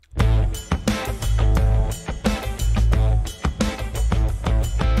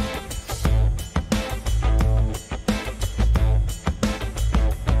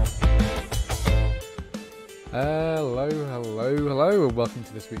welcome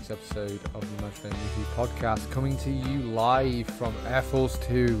to this week's episode of the Imaginary Movie Podcast, coming to you live from Air Force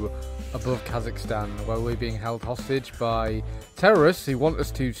 2 above Kazakhstan, where we're being held hostage by terrorists who want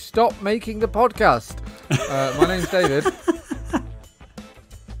us to stop making the podcast. My name's David.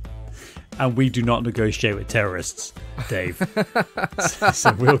 And we do not negotiate with terrorists, Dave.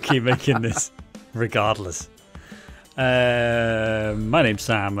 So we'll keep making this regardless. My name's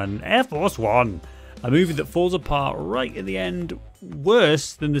Sam, and Air Force One, a movie that falls apart right at the end,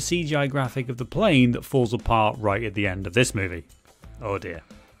 worse than the CGI graphic of the plane that falls apart right at the end of this movie. Oh dear.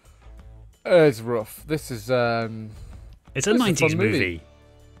 It's rough. This is... It's a 90s movie.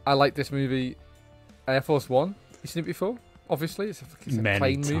 I like this movie. Air Force One. You seen it before? Obviously, it's a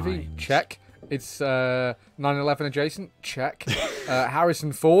plane movie. Check. It's 9/11 adjacent. Check.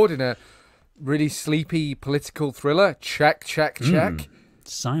 Harrison Ford in a really sleepy political thriller. Check.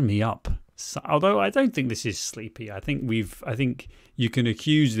 Sign me up. Although I don't think this is sleepy. I think you can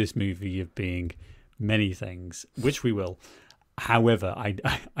accuse this movie of being many things, which we will. However,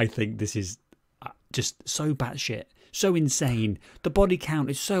 I think this is just so batshit, so insane. The body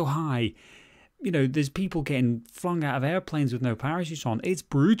count is so high. You know, there's people getting flung out of airplanes with no parachutes on. It's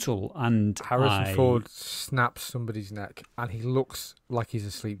brutal. And Harrison Ford snaps somebody's neck, and he looks like he's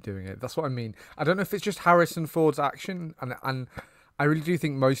asleep doing it. That's what I mean. I don't know if it's just Harrison Ford's action, and I really do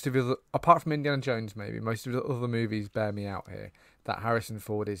think most of the, apart from Indiana Jones maybe, most of the other movies bear me out here, that Harrison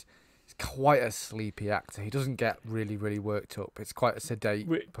Ford is quite a sleepy actor. He doesn't get really, really worked up. It's quite a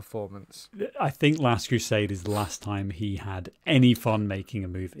sedate performance. I think Last Crusade is the last time he had any fun making a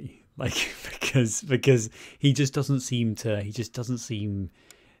movie. Because he just doesn't seem to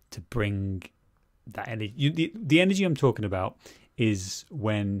bring that energy. The energy I'm talking about is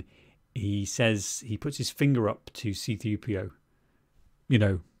when he says, he puts his finger up to C-3PO, you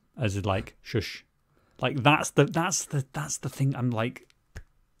know, as in like shush. Like that's the thing. I'm like,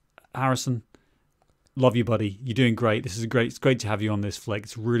 Harrison, love you, buddy. You're doing great. This is great. It's great to have you on this flick.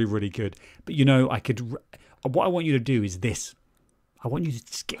 It's really, really good. But you know, what I want you to do is this. I want you to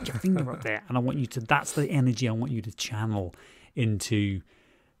just get your finger up there, and I want you to, that's the energy I want you to channel into,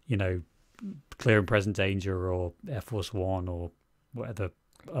 you know, Clear and Present Danger or Air Force One or whatever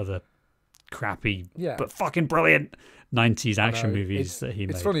other crappy but fucking brilliant 90s action movies that he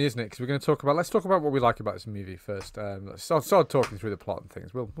made. It's funny, isn't it? Because we're going to talk about, let's talk about what we like about this movie first. Let's start talking through the plot and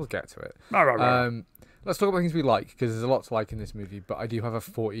things. We'll get to it. Let's talk about things we like, because there's a lot to like in this movie, but I do have a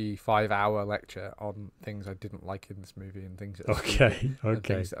 45-hour lecture on things I didn't like in this movie and things that are stupid, and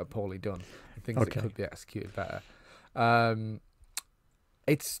things that are poorly done and things that could be executed better.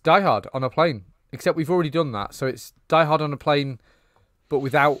 It's Die Hard on a plane, except we've already done that. So it's Die Hard on a plane, but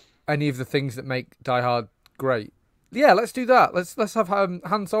without any of the things that make Die Hard great. Yeah, let's do that. Let's have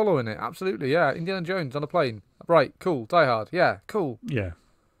Han Solo in it. Absolutely, yeah. Indiana Jones on a plane. Right, cool. Die Hard. Yeah, cool. Yeah.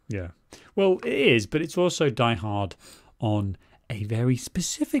 Well, it is, but it's also Die Hard on a very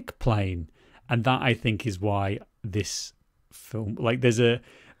specific plane, and that I think is why this film, like, the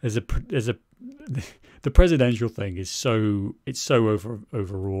presidential thing is so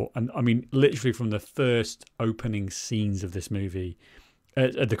overwrought, and I mean, literally from the first opening scenes of this movie,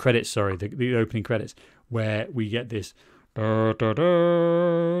 the credits, sorry, the opening credits, where we get this.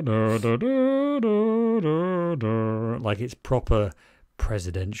 Like it's proper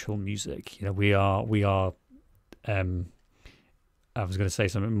presidential music. You know, we are I was going to say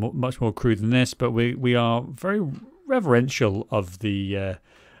something much more crude than this, but we are very reverential of the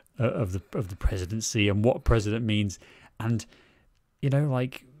presidency and what president means. And you know,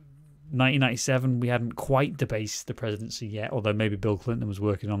 like 1997, we hadn't quite debased the presidency yet, although maybe Bill Clinton was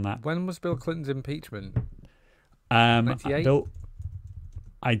working on that. When was Bill Clinton's impeachment? 98?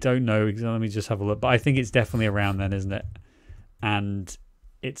 I don't know. Let me just have a look. But I think it's definitely around then, isn't it? And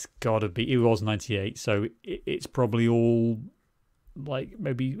it's got to be. It was 98, so it's probably all like,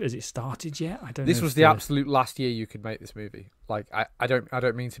 maybe, has it started yet? I don't know. This was the absolute last year you could make this movie. Like, I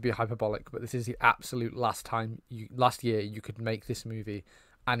don't mean to be hyperbolic, but this is the absolute last year you could make this movie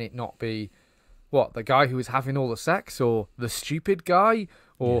and it not be what, the guy who was having all the sex, or the stupid guy,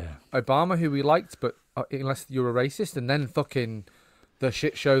 or Obama, who we liked, but unless you're a racist, and then fucking the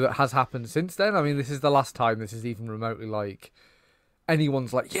shit show that has happened since then. I mean, this is the last time this is even remotely like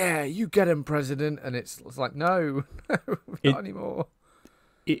anyone's like, yeah, you get him, president, and it's like, no, not anymore.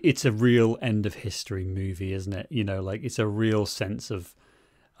 It's a real end of history movie, isn't it? You know, like, it's a real sense of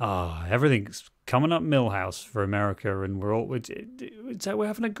everything's coming up Millhouse for America, and we're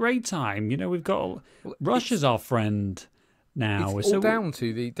having a great time. You know, we've got Russia's our friend now. It's all down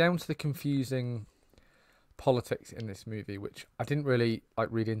to the confusing politics in this movie, which I didn't really like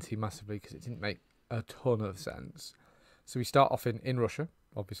read into massively because it didn't make a ton of sense. So we start off in Russia,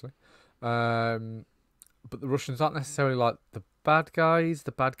 obviously. But the Russians aren't necessarily like the bad guys.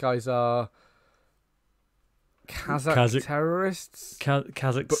 The bad guys are Kazakh terrorists.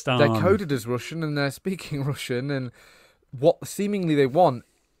 Kazakhstan. But they're coded as Russian and they're speaking Russian. And what seemingly they want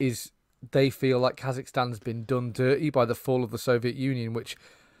is they feel like Kazakhstan's been done dirty by the fall of the Soviet Union, which...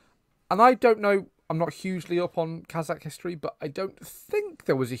 And I don't know, I'm not hugely up on Kazakh history, but I don't think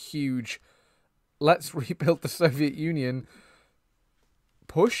there was a huge let's rebuild the Soviet Union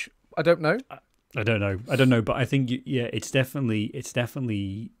push. I don't know. I don't know, but I think it's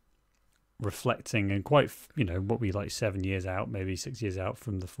definitely reflecting and quite, what we like 7 years out, maybe 6 years out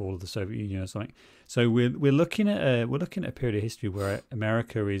from the fall of the Soviet Union or something. So we're looking at a period of history where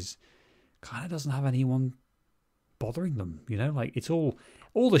America is kind of doesn't have anyone bothering them. Like it's all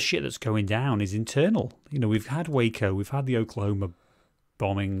the shit that's going down is internal. We've had Waco, we've had the Oklahoma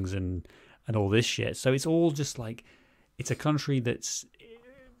bombings and all this shit. So it's all just like it's a country that's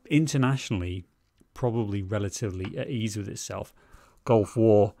internationally probably relatively at ease with itself. Gulf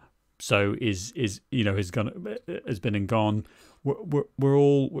War, so has been and gone. We're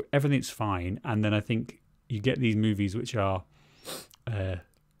all everything's fine, and then I think you get these movies which are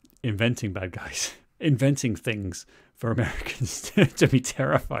inventing bad guys, inventing things for Americans to be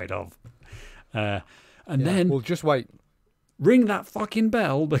terrified of, and then we'll just wait. Ring that fucking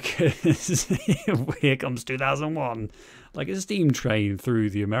bell because here comes 2001, like a steam train through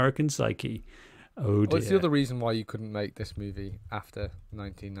the American psyche. Oh dear. Well, it's the other reason why you couldn't make this movie after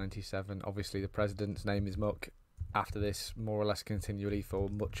 1997. Obviously, the president's name is muck after this, more or less continually for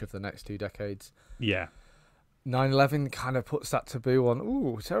much of the next 2 decades. Yeah. 9/11 kind of puts that taboo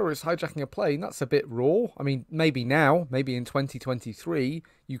on, terrorists hijacking a plane. That's a bit raw. I mean, maybe now, maybe in 2023,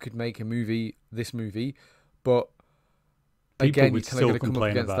 you could make this movie, but again, you're kind of going to come up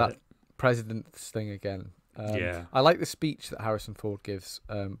against that president's thing again. Yeah, I like the speech that Harrison Ford gives.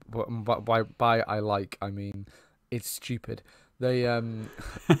 But by I mean it's stupid. They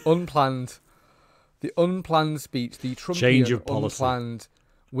unplanned speech, the Trumpian change of policy. Unplanned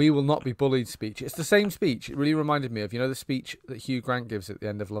 "we will not be bullied" speech. It's the same speech. It really reminded me of the speech that Hugh Grant gives at the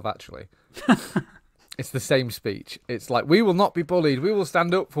end of Love Actually. It's the same speech. It's like, we will not be bullied. We will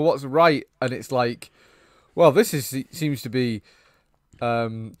stand up for what's right. And it's like, well, seems to be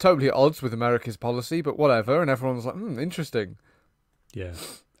totally at odds with America's policy, but whatever. And everyone's like, interesting. Yeah,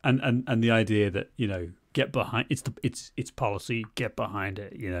 and the idea that get behind it's policy, get behind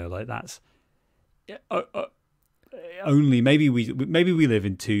it. Like that's only maybe we live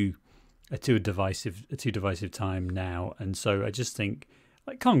in a too divisive time now, and so I just think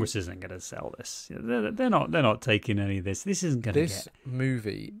like Congress isn't going to sell this. They're not taking any of this. This isn't going to get. This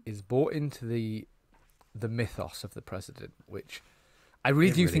movie is bought into the mythos of the president, which I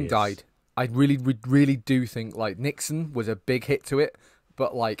really think died. I really do think like Nixon was a big hit to it,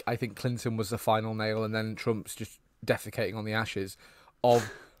 but like I think Clinton was the final nail, and then Trump's just defecating on the ashes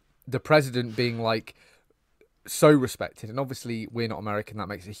of the president being like so respected. And obviously we're not American, that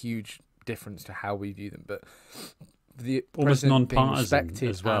makes a huge difference to how we view them, but the almost president being non-partisan respected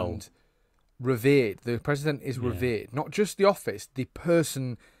as well, and revered. The president is revered, not just the office, the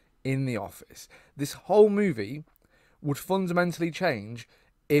person in the office. This whole movie would fundamentally change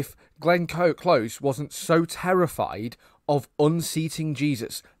if Glenn Close wasn't so terrified of unseating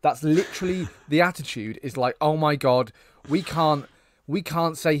Jesus. That's literally the attitude, is like, oh my God, we can't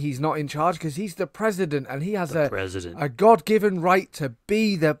say he's not in charge because he's the president and he has a God-given right to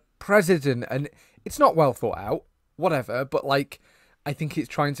be the president. And it's not well thought out, whatever, but like I think it's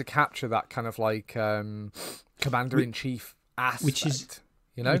trying to capture that kind of like commander-in-chief aspect.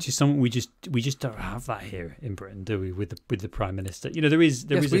 Which is something we just don't have that here in Britain, do we? With the Prime Minister, there is.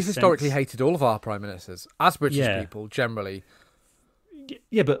 We've historically hated all of our prime ministers as British people generally.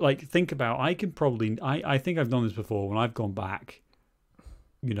 Yeah, but like think about, I think I've done this before when I've gone back,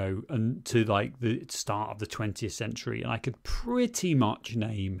 and to like the start of the 20th century, and I could pretty much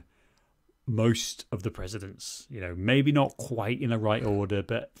name most of the presidents. Maybe not quite in the right order,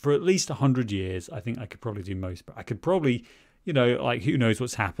 but for at least 100 years, I think I could probably do most. But I could probably. Like who knows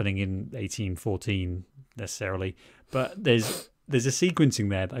what's happening in 1814 necessarily, but there's a sequencing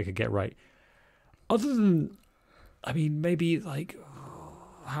there that I could get right. Other than, I mean, maybe like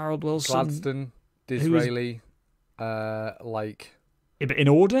Harold Wilson, Gladstone, Disraeli, like. Yeah, but in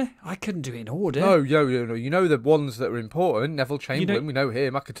order, I couldn't do it in order. No. The ones that are important. Neville Chamberlain, we know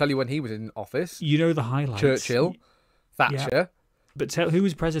him. I could tell you when he was in office. The highlights. Churchill, Thatcher. Yeah. But who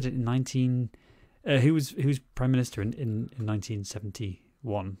was president in who was prime minister in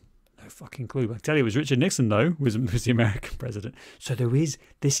 1971? No fucking clue. I can tell you it was Richard Nixon though. Was the American president. So this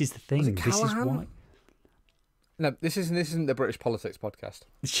is the thing. Was it Callahan? This is why. No, this isn't the British politics podcast.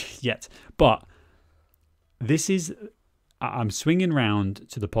 yet. But this is, I'm swinging round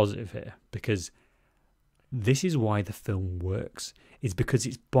to the positive here, because this is why the film works. It's because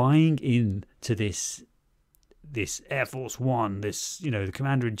it's buying in to this Air Force One, this, the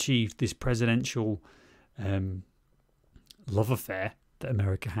commander in chief, this presidential love affair that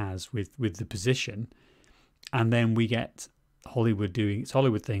America has with the position. And then we get Hollywood doing its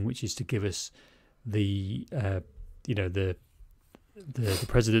Hollywood thing, which is to give us the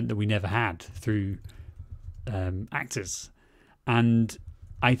president that we never had through actors. And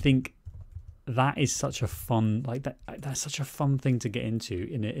I think that is such a fun, that's such a fun thing to get into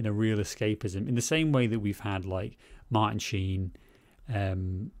in a real escapism, in the same way that we've had like Martin Sheen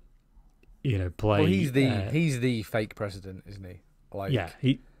play. Well, he's the fake president, isn't he?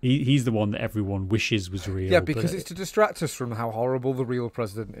 He's the one that everyone wishes was real. Yeah, because it's to distract us from how horrible the real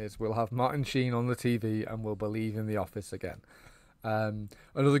president is. We'll have Martin Sheen on the TV and we'll believe in The Office again.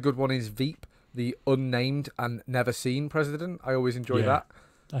 Another good one is Veep, the unnamed and never seen president. I always enjoy that.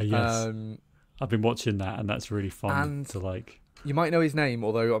 Yes. I've been watching that, and that's really fun to like. You might know his name,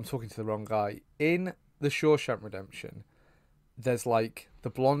 although I'm talking to the wrong guy. In The Shawshank Redemption, there's like the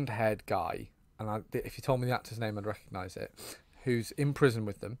blonde-haired guy, and if you told me the actor's name, I'd recognise it, who's in prison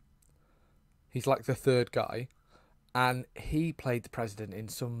with them. He's like the third guy, and he played the president in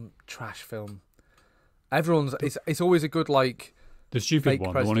some trash film. It's always a good like the stupid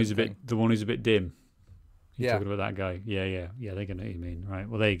one, the one who's a bit dim. You're talking about that guy. Yeah. They're gonna know what you mean, right?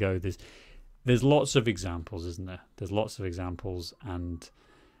 Well, there you go. There's lots of examples, isn't there? There's lots of examples, and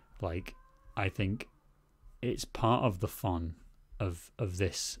like I think it's part of the fun of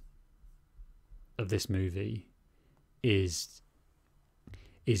this movie is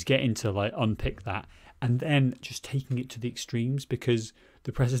getting to like unpick that, and then just taking it to the extremes, because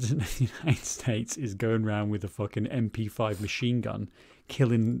the president of the United States is going around with a fucking MP5 machine gun,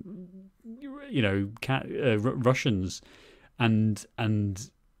 killing Russians, and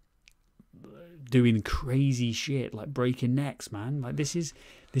doing crazy shit like breaking necks, man. Like this is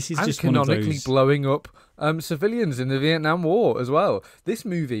just canonically one of those blowing up civilians in the Vietnam War as well. This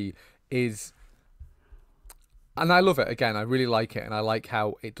movie is, and I love it. Again, I really like it, and I like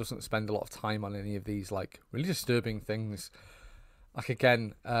how it doesn't spend a lot of time on any of these like really disturbing things. Like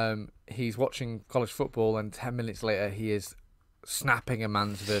again, he's watching college football, and 10 minutes later, he is snapping a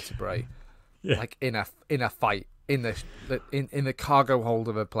man's vertebrae, like in a fight in the cargo hold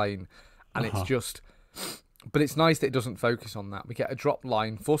of a plane. And it's just, but it's nice that it doesn't focus on that. We get a drop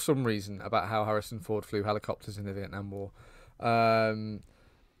line for some reason about how Harrison Ford flew helicopters in the Vietnam War, and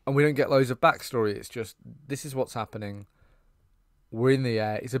we don't get loads of backstory. It's just, this is what's happening. We're in the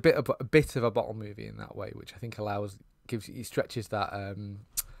air. It's a bit of a bottle movie in that way, which I think it stretches that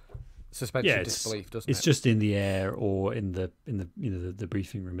suspension of disbelief, doesn't it? It's just in the air or in the the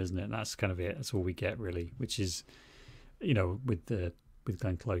briefing room, isn't it? And that's kind of it. That's all we get really, which is with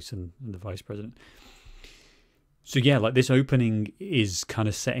Glenn Close and the vice president. So yeah, like this opening is kind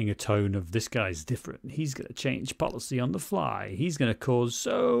of setting a tone of this guy's different. He's going to change policy on the fly. He's going to cause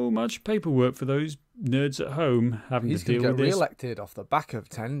so much paperwork for those nerds at home having to deal with this. He's going to get re-elected off the back of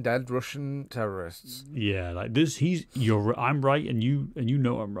 10 dead Russian terrorists. Yeah, like this. I'm right, and you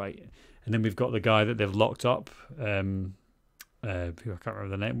know I'm right. And then we've got the guy that they've locked up. I can't remember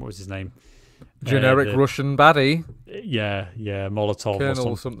the name. What was his name? Generic Russian baddie. Yeah, Molotov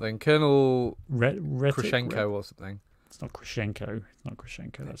Colonel something. Colonel Krushenko or something. It's not Krushenko.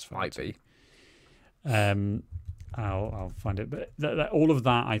 That's fine. Might be. I'll find it. But all of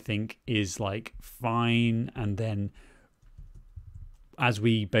that, I think, is like fine. And then as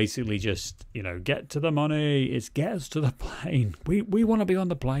we basically just, get to the money, it's get us to the plane. We want to be on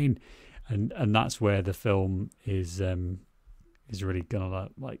the plane. And that's where the film is really gonna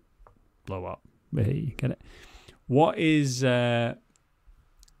like blow up. Hey, get it? What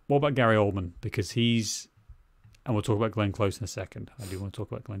about Gary Oldman? Because and we'll talk about Glenn Close in a second. I do want to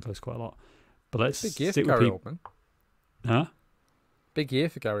talk about Glenn Close quite a lot. But let's big year stick for with Gary Oldman. Huh? Big year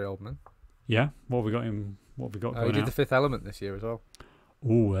for Gary Oldman. Yeah. What have we got him? What have we got? He did The Fifth Element this year as well.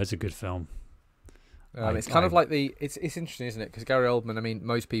 Oh, that's a good film. It's kind of like it's interesting, isn't it? Because Gary Oldman, I mean,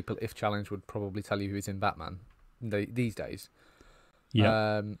 most people, if challenged, would probably tell you who's in Batman these days.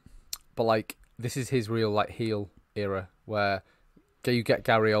 Yeah. But like this is his real like heel era where you get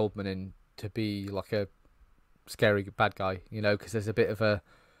Gary Oldman in to be like a scary bad guy, because there's a bit of a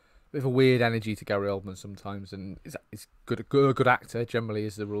weird energy to Gary Oldman sometimes, and it's a good actor generally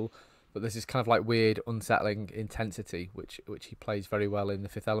is the rule, but there's this kind of like weird unsettling intensity which he plays very well in The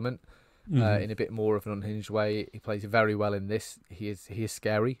Fifth Element. Mhm. in a bit more of an unhinged way. He plays very well in this. He is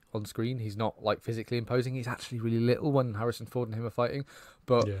scary on screen. He's not like physically imposing. He's actually really little when Harrison Ford and him are fighting,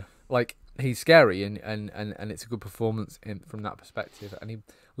 but Yeah. like he's scary, and it's a good performance from that perspective. And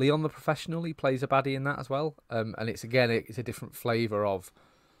Leon the Professional, he plays a baddie in that as well. And it's a different flavor of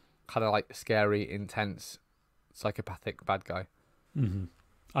kind of like scary, intense, psychopathic bad guy. Hmm.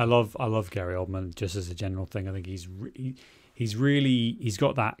 I love Gary Oldman just as a general thing. I think he's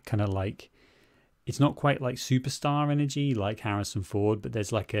got that kind of like, it's not quite like superstar energy like Harrison Ford, but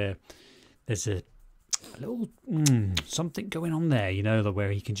there's a little something going on there,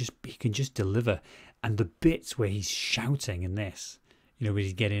 where he can just deliver. And the bits where he's shouting in this, where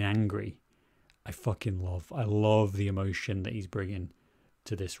he's getting angry, I fucking love. I love the emotion that he's bringing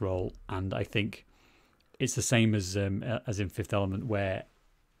to this role, and I think it's the same as in Fifth Element, where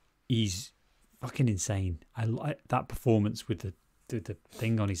he's fucking insane. I like that performance with the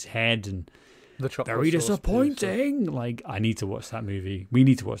thing on his head and The chocolate very sauce disappointing. Like, I need to watch that movie. We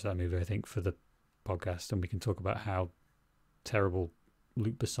need to watch that movie, I think, for the podcast, and we can talk about how terrible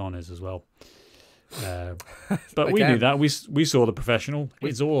Luc Besson is as well. But we knew that. We saw The Professional.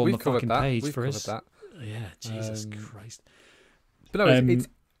 It's all on the fucking page for us. That. Yeah, Jesus Christ. But no,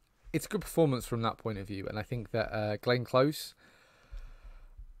 it's a good performance from that point of view, and I think that Glenn Close,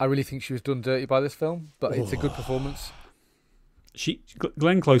 I really think she was done dirty by this film, but it's a good performance.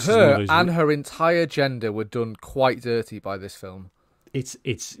 Glenn Close is one of Her those, and her entire gender were done quite dirty by this film. It's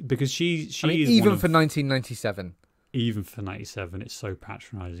because she I mean, is even for 1997. Even for 97, it's so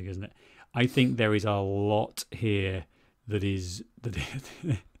patronising, isn't it? I think there is a lot here that is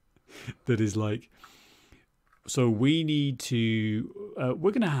like, so we need to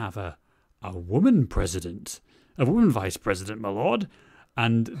we're going to have a woman president, a woman vice president, my lord.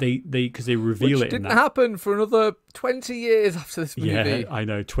 And they because they reveal Which it in didn't that. happen for another 20 years after this movie. Yeah, I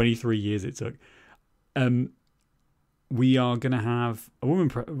know, 23 years it took. We are going to have a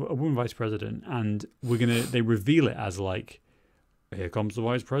woman vice president, and they reveal it as like, here comes the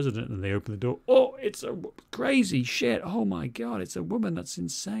vice president, and they open the door. Oh, it's a crazy shit. Oh my God, it's a woman. That's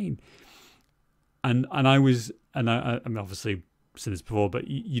insane. And I'm obviously seen this before, but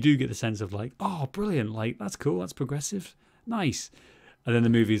you do get the sense of like, oh, brilliant. Like, that's cool. That's progressive. Nice. And then the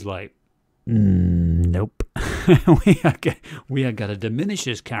movie's like, nope. we are going to diminish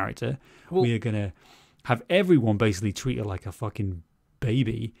this character. Well, we are going to have everyone basically treat her like a fucking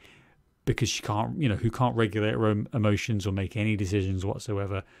baby because she can't, who can't regulate her own emotions or make any decisions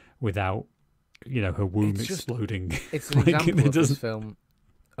whatsoever without, her womb exploding. It's an example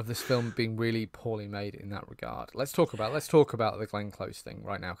of this film being really poorly made in that regard. Let's talk about the Glenn Close thing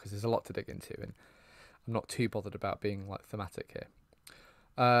right now, because there's a lot to dig into, and I'm not too bothered about being like thematic here.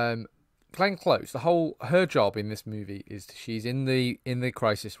 Glenn Close, her job in this movie is she's in the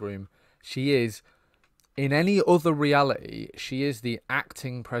crisis room. She is, in any other reality, she is the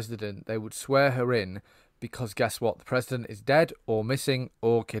acting president. They would swear her in because guess what? The president is dead or missing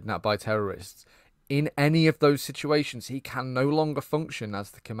or kidnapped by terrorists. In any of those situations, he can no longer function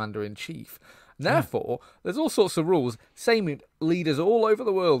as the commander-in-chief. Therefore, there's all sorts of rules. Same with leaders all over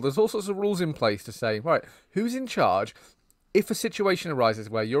the world. There's all sorts of rules in place to say, right, who's in charge? If a situation arises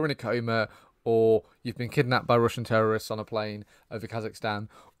where you're in a coma or you've been kidnapped by Russian terrorists on a plane over Kazakhstan,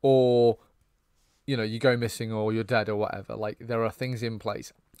 or, you go missing or you're dead or whatever, like, there are things in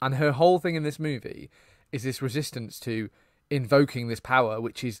place. And her whole thing in this movie is this resistance to invoking this power,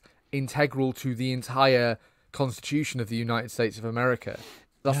 which is integral to the entire Constitution of the United States of America.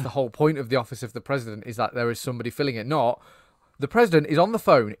 That's the whole point of the office of the president, is that there is somebody filling it. Not the president is on the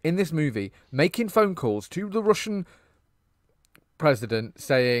phone in this movie making phone calls to the Russian president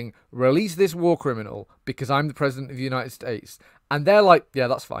saying, release this war criminal because I'm the president of the United States. And they're like, yeah,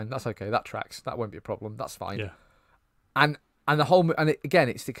 that's fine. That's okay. That tracks. That won't be a problem. That's fine. Yeah. And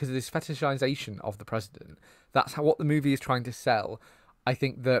it's because of this fetishization of the president. That's what the movie is trying to sell. I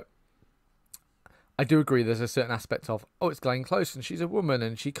think that I do agree there's a certain aspect of, it's Glenn Close and she's a woman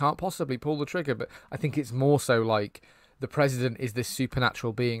and she can't possibly pull the trigger. But I think it's more so like the president is this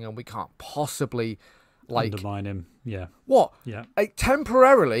supernatural being and we can't possibly undermine him. Yeah. What? Yeah.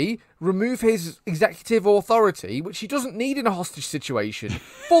 Temporarily remove his executive authority, which he doesn't need in a hostage situation,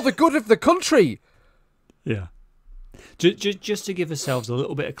 for the good of the country. Yeah. Just to give ourselves a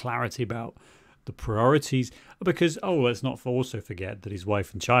little bit of clarity about the priorities, because let's not also forget that his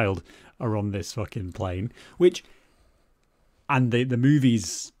wife and child are on this fucking plane, and the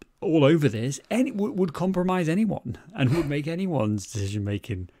movies all over this, and it would compromise anyone and would make anyone's decision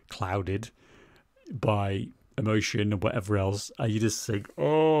making clouded by emotion and whatever else. And you just think,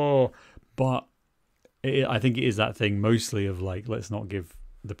 but I think it is that thing mostly of like, let's not give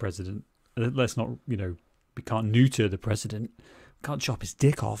the president let's not, we can't neuter the president. We can't chop his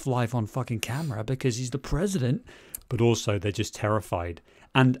dick off live on fucking camera because he's the president. But also, they're just terrified.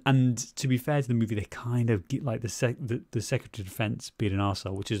 And to be fair to the movie, they kind of get like the Secretary of Defense being an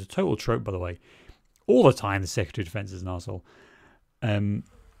arsehole, which is a total trope, by the way. All the time, the Secretary of Defense is an arsehole.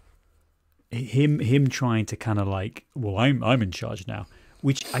 Him trying to kind of like, well, I'm in charge now,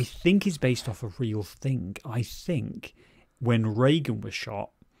 which I think is based off a real thing. I think when Reagan was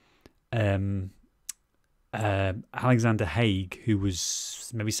shot, Alexander Haig, who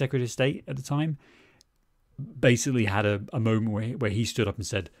was maybe Secretary of State at the time, basically had a moment where he stood up and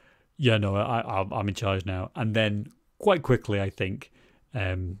said, "Yeah, no, I'm in charge now." And then quite quickly, I think,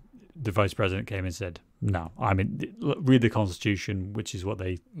 the Vice President came and said, "No, read the Constitution," which is what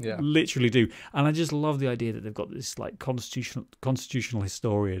they literally do. And I just love the idea that they've got this like constitutional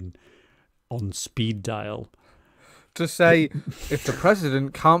historian on speed dial to say, if the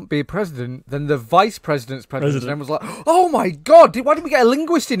president can't be president, then the vice president's president. And was like, oh my God, why didn't we get a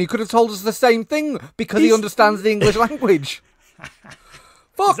linguist in? He could have told us the same thing because he understands the English language.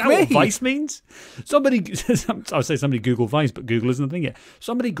 Fuck Is that me. what vice means? Somebody Google vice, but Google isn't the thing yet.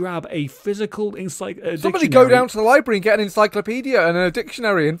 Somebody grab a physical dictionary. Somebody go down to the library and get an encyclopedia and a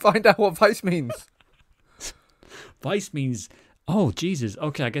dictionary and find out what vice means. Vice means, oh, Jesus,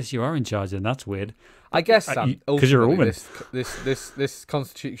 okay, I guess you are in charge then. That's weird. I guess, Sam, because you're a woman. This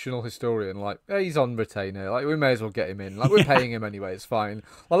constitutional historian, like, he's on retainer. Like, we may as well get him in. Like, we're paying him anyway. It's fine.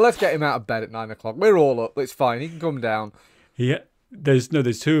 Well, let's get him out of bed at 9 o'clock. We're all up. It's fine. He can come down. Yeah, there's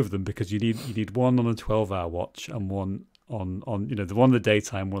two of them because you need one on a 12-hour watch and one on the one in the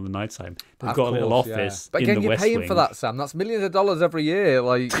daytime, one in the nighttime. They've got a little office. But again, you're paying for that, Sam. That's millions of dollars every year.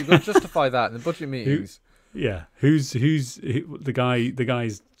 Like, you've got to justify that in the budget meetings. Who's the guy? The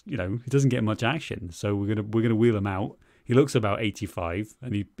guy's, he doesn't get much action, so we're gonna wheel him out. He looks about 85,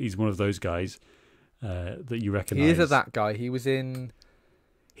 and he's one of those guys that you recognise. He is that guy. He's in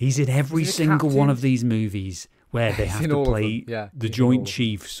every single one of these movies where they have to play the Joint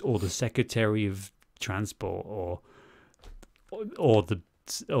Chiefs or the Secretary of Transport or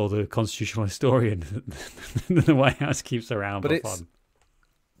the constitutional historian. The White House keeps around for fun.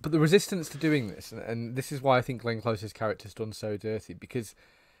 But the resistance to doing this, and this is why I think Glenn Close's character's done so dirty, because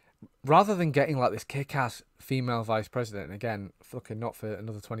rather than getting like this kick-ass female vice president, and again, fucking not for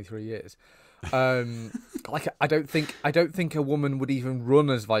another 23 years, like I don't think a woman would even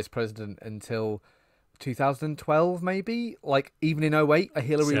run as vice president until 2012, maybe. Like even in 2008, a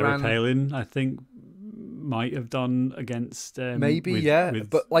Hillary Sarah ran. Palin, I think, might have done against maybe,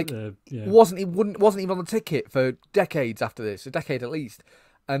 but like wasn't even on the ticket for decades after this, a decade at least.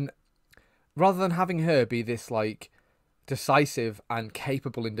 And rather than having her be this like decisive and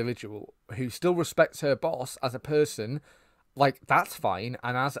capable individual who still respects her boss as a person, like that's fine,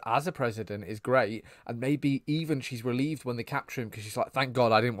 and as a president is great, and maybe even she's relieved when they capture him because she's like, thank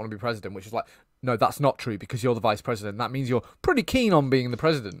God I didn't want to be president, which is like, no, that's not true because you're the vice president. That means you're pretty keen on being the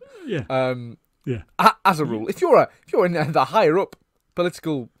president. As a rule, if you're in the higher up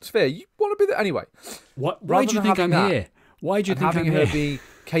political sphere, you want to be there anyway. Why do you think I'm here? Why do you think I'm having here? her be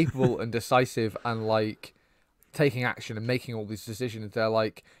capable and decisive and like taking action and making all these decisions? They're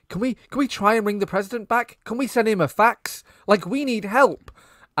like, can we try and bring the president back? Can we send him a fax? Like, we need help.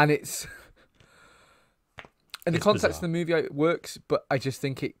 And it's in the context of the movie, it works, but I just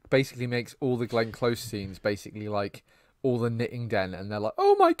think it basically makes all the Glenn Close scenes basically like all the knitting den, and they're like,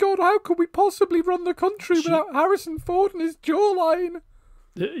 oh my God, how could we possibly run the country without Harrison Ford and his jawline?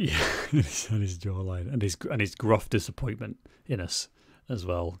 Yeah, and his jawline and his gruff disappointment in us as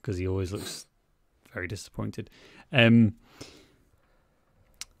well, because he always looks very disappointed. And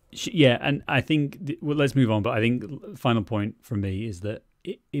I think let's move on. But I think the final point for me is that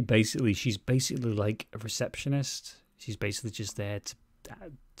she's basically like a receptionist. She's basically just there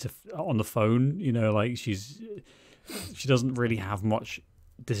to on the phone. Like she doesn't really have much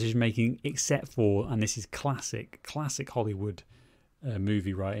decision making except for, and this is classic Hollywood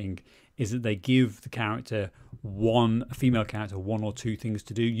movie writing, is that they give the female character one or two things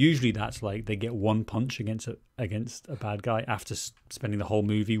to do. Usually that's like they get one punch against a bad guy after spending the whole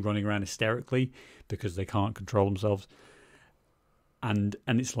movie running around hysterically because they can't control themselves. And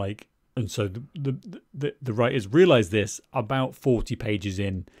it's like, and so the writers realize this about 40 pages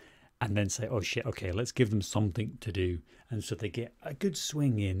in, and then say, oh shit, okay, let's give them something to do. And so they get a good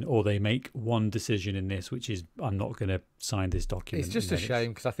swing in, or they make one decision in this, which is, I'm not going to sign this document. It's just a shame,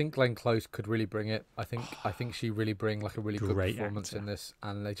 because I think Glenn Close could really bring it. I think she really bring like a really good performance in this,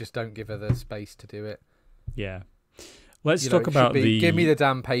 and they just don't give her the space to do it. Yeah. Let's talk about give me the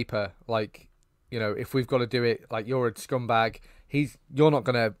damn paper. Like, if we've got to do it, like, you're a scumbag. You're not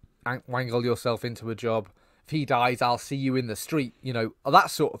going to wangle yourself into a job. If he dies, I'll see you in the street. You know,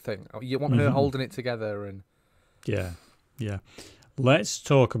 that sort of thing. You want her holding it together, and yeah. Let's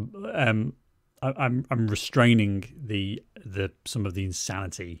talk. I'm restraining the some of the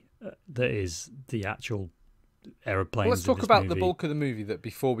insanity that is the actual aeroplanes. Well, let's talk in this about movie. the bulk of the movie. That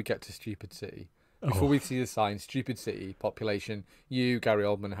before we get to Stupid City, before we see the sign, Stupid City, population, you, Gary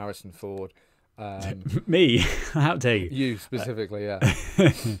Oldman, Harrison Ford, Me, how dare you? you specifically, yeah.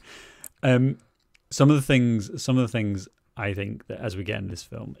 Some of the things I think that as we get in this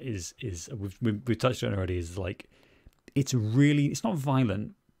film is we've touched on it already, is like it's not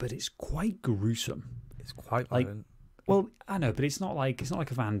violent, but it's quite gruesome. It's quite Like, violent. Well, I know, but it's not like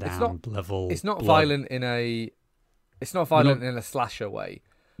a Van Damme level. It's not blood. violent in a. It's not violent in a slasher way.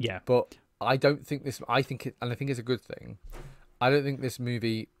 Yeah, But I don't think this. I think it's a good thing. I don't think this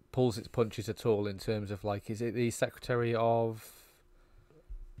movie pulls its punches at all in terms of like, is it the Secretary of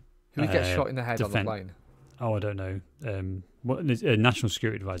who gets shot in the head on the plane? Oh, I don't know. What National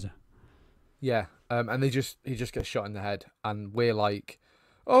Security Advisor? Yeah, and he just gets shot in the head, and we're like,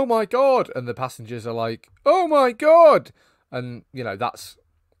 oh my god, and the passengers are like, oh my god, and you know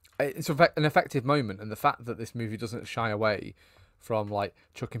it's an effective moment, and the fact that this movie doesn't shy away from like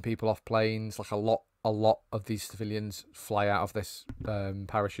chucking people off planes, like a lot of these civilians fly out of this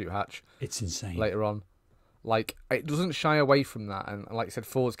parachute hatch. It's insane. Later on, like it doesn't shy away from that, and like I said,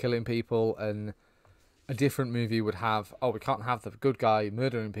 Ford's killing people, and a different movie would have, we can't have the good guy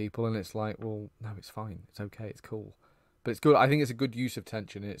murdering people, and it's like, well, no, it's fine, it's okay, it's cool. But it's good. I think it's a good use of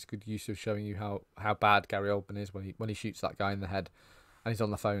tension, and it's a good use of showing you how bad Gary Oldman is when he shoots that guy in the head, and he's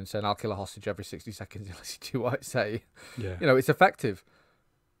on the phone saying, "I'll kill a hostage every 60 seconds unless you do what I say." Yeah, you know, it's effective.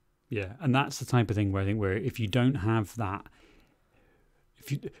 Yeah, and that's the type of thing where I think where if you don't have that,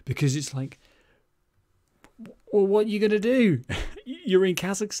 because it's like, well, what are you gonna do? You're in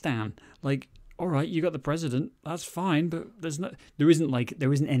Kazakhstan, like. All right, you got the president. That's fine, but there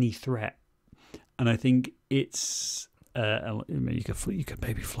isn't any threat, and I think it's. I mean, you could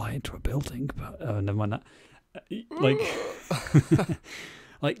maybe fly into a building, but never mind that.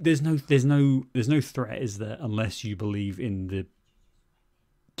 Like there's no threat, is there? Unless you believe in the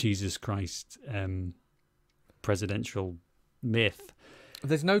Jesus Christ presidential myth.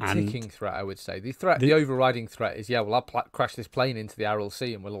 There's no ticking threat, I would say. The overriding threat is, well, I'll crash this plane into the Aral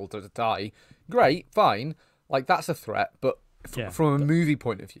Sea and we'll all die. Great, fine. Like, that's a threat. But from a movie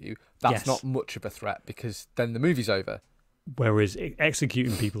point of view, that's not much of a threat, because then the movie's over. Whereas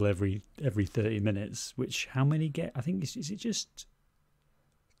executing people every 30 minutes, which how many get? I think, is it just...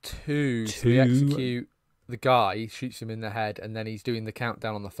 Two. So they execute the guy, shoots him in the head, and then he's doing the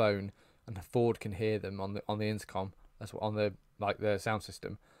countdown on the phone, and Ford can hear them on the intercom. That's what on the sound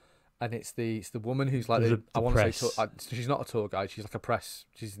system, and it's the woman who's like I want to say she's not a tour guide. She's like a press.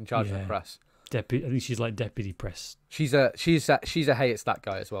 She's in charge of the press. I think she's like deputy press. She's a hey, it's that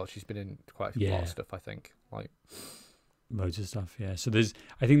guy as well. She's been in quite a lot of stuff, I think, like loads of stuff. Yeah, so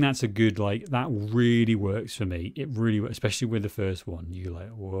I think that's a good that really works for me. It really works, especially with the first one. You're like,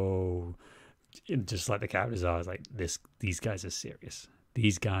 whoa, just like the characters are. It's like these guys are serious.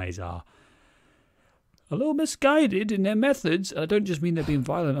 These guys are a little misguided in their methods. I don't just mean they're being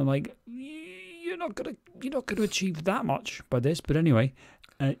violent. I'm like, you're not gonna achieve that much by this. But anyway,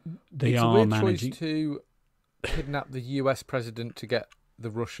 they it's are a weird managing choice to kidnap the US president to get the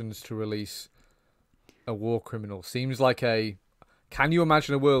Russians to release a war criminal. Seems like can you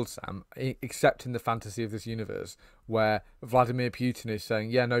imagine a world, Sam, except in the fantasy of this universe, where Vladimir Putin is saying,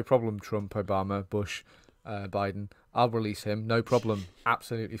 yeah, no problem, Trump, Obama, Bush, Biden, I'll release him, no problem,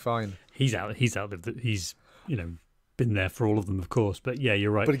 absolutely fine. He's outlived it. He's been there for all of them, of course. But yeah,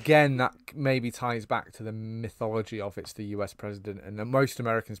 you're right. But again, that maybe ties back to the mythology of it's the US president, and most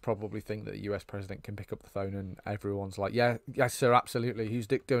Americans probably think that the US president can pick up the phone and everyone's like, yeah, yes, sir, absolutely. Whose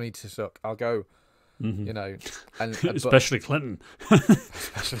dick do I need to suck? I'll go. Mm-hmm. You know, and especially Clinton.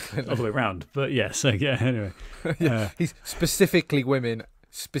 Especially Clinton, all the way around. But yeah, so yeah. Anyway, he's specifically women,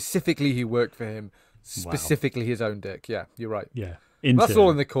 specifically who worked for him. Specifically his own dick. Yeah, you're right. Yeah. That's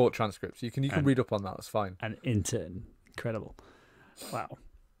all in the court transcripts. You can read up on that. That's fine. An intern. Incredible. Wow.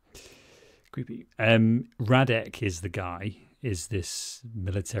 Creepy. Radek is the guy, is this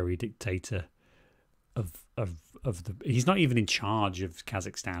military dictator of the... He's not even in charge of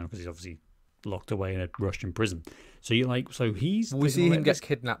Kazakhstan because he's obviously locked away in a Russian prison. So you're like, so he's... We see him get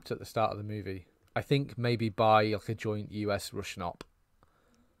kidnapped at the start of the movie. I think maybe by like a joint US-Russian op.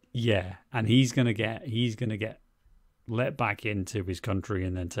 Yeah, and he's gonna get let back into his country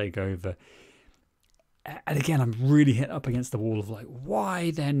and then take over. And again, I'm really hit up against the wall of like,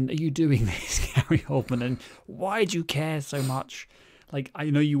 why then are you doing this, Gary Oldman? And why do you care so much? like I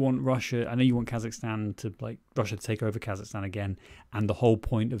know you want Russia, I know you want Kazakhstan to like Russia to take over Kazakhstan again, and the whole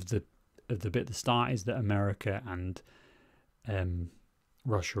point of the bit at the start is that America and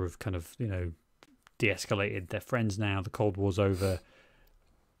Russia have kind of de-escalated. They're friends now. The Cold War's over,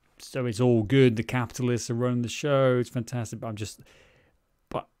 so it's all good. The capitalists are running the show. It's fantastic.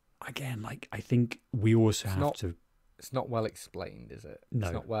 But again, like I think we also have to. It's not well explained, is it? No.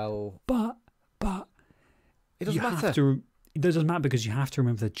 It's not well. But It doesn't matter. It doesn't matter because you have to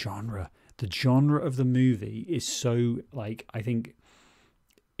remember the genre. The genre of the movie is so like I think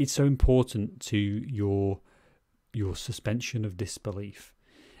it's so important to your suspension of disbelief,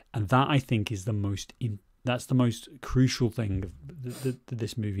 and that I think is that's the most crucial thing that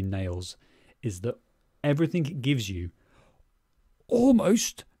this movie nails, is that everything it gives you,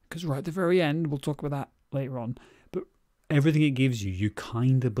 almost, because right at the very end, we'll talk about that later on, but everything it gives you, you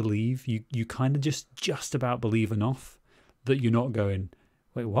kind of believe, you kind of just about believe enough that you're not going,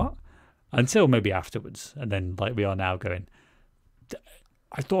 wait, what? Until maybe afterwards, and then like we are now going,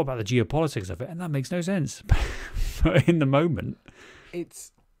 I thought about the geopolitics of it, and that makes no sense. But in the moment,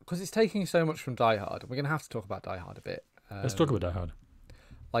 it's because it's taking so much from Die Hard. We're going to have to talk about Die Hard a bit. Let's talk about Die Hard.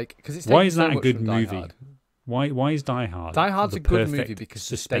 Like, because it's why is so that a much good from Die movie? Hard. Why is Die Hard? Die Hard's the a good movie perfect because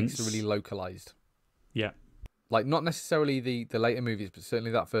suspense? the stakes are really localized. Yeah, like not necessarily the later movies, but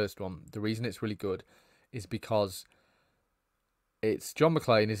certainly that first one. The reason it's really good is because it's John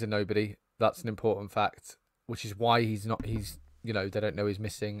McClane is a nobody. That's an important fact, which is why he's they don't know he's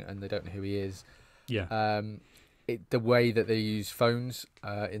missing and they don't know who he is. Yeah. The way that they use phones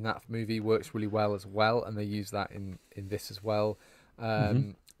in that movie works really well as well, and they use that in this as well.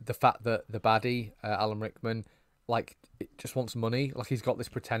 The fact that the baddie, Alan Rickman, like it just wants money. Like he's got this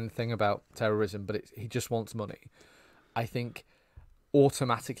pretend thing about terrorism, but he just wants money. I think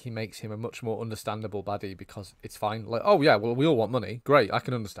automatically makes him a much more understandable baddie because it's fine. Like, oh yeah, well we all want money. Great, I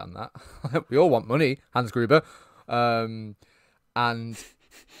can understand that. We all want money, Hans Gruber. And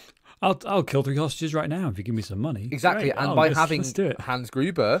I'll kill 3 hostages right now if you give me some money. Exactly, Great. and by having let's do it. Hans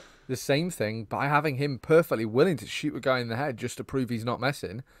Gruber, the same thing, by having him perfectly willing to shoot a guy in the head just to prove he's not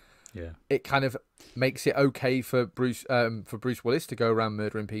messing, it kind of makes it okay for Bruce Willis to go around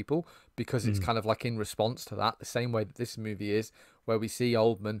murdering people because it's kind of like in response to that, the same way that this movie is, where we see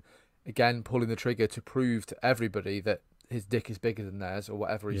Oldman again pulling the trigger to prove to everybody that his dick is bigger than theirs or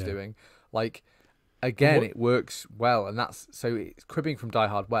whatever he's doing. Like, again, it works well, and that's so it's cribbing from Die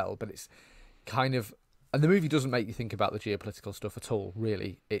Hard well, but it's kind of, and the movie doesn't make you think about the geopolitical stuff at all.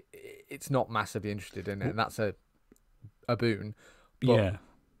 Really, it's not massively interested in it, and that's a boon. But,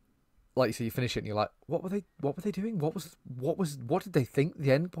 like you say, you finish it and you're like, what were they doing? What did they think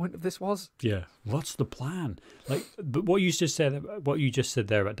the end point of this was? Yeah, what's the plan? Like, but what you just said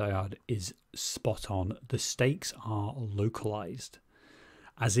there about Die Hard is spot on. The stakes are localized,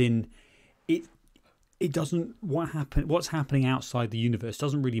 as in it. It doesn't what's happening outside the universe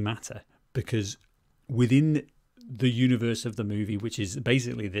doesn't really matter, because within the universe of the movie, which is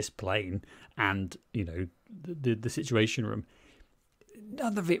basically this plane and the Situation Room,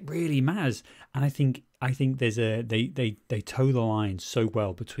 none of it really matters. And I think there's they toe the line so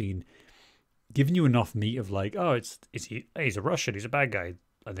well between giving you enough meat of like, oh, he's a Russian, he's a bad guy,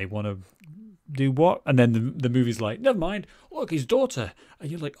 and they want to do what? And then the movie's like, never mind, look, his daughter.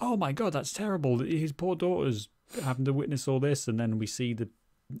 And you're like, oh my God, that's terrible. His poor daughter's having to witness all this. And then we see the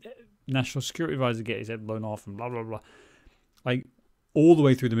national security advisor get his head blown off and blah, blah, blah. Like, all the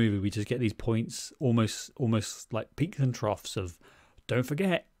way through the movie, we just get these points, almost like peaks and troughs of, don't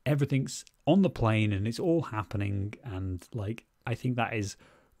forget, everything's on the plane and it's all happening. And like, I think that is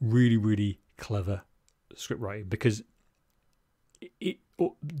really, really clever script writing, because it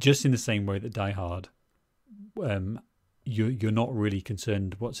just in the same way that Die Hard, you're not really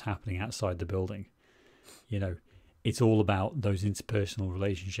concerned what's happening outside the building. It's all about those interpersonal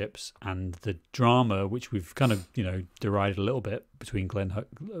relationships and the drama, which we've kind of derided a little bit between Glenn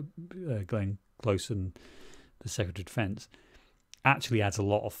Close and the Secretary of Defense. Actually adds a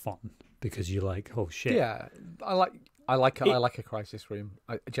lot of fun, because you're like, oh shit. Yeah, I like a crisis room.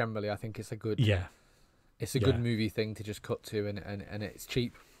 I think it's a good. Yeah. It's a good movie thing to just cut to, and it's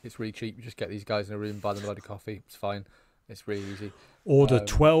cheap. It's really cheap. You just get these guys in a room, buy them a load of coffee. It's fine. It's really easy. Order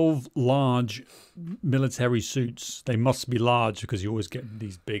 12 large military suits. They must be large because you always get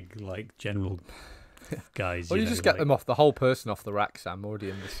these big, like, general guys. Well, you just get them off the whole person off the rack, Sam, already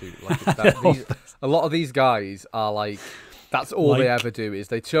in the suit. Like a lot of these guys are like, that's all they ever do is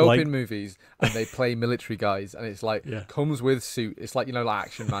they show up in movies and they play military guys, and it's like comes with suit. It's like like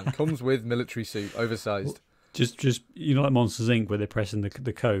Action Man comes with military suit, oversized. Just like Monsters Inc. where they're pressing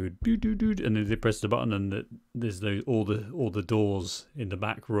the code, doo, doo, doo, and then they press the button, and there's all the doors in the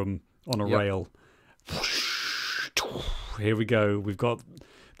back room on a rail. Here we go. We've got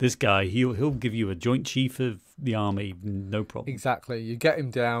this guy. He'll give you a Joint Chief of the Army, no problem. Exactly. You get him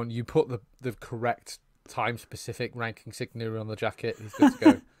down. You put the correct time-specific ranking signature on the jacket. He's good to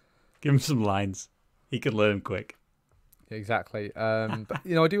go. Give him some lines. He can learn quick. Exactly. But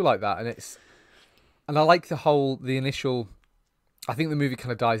I do like that, and I like the initial. I think the movie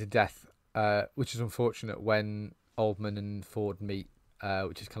kind of dies a death, which is unfortunate when Oldman and Ford meet,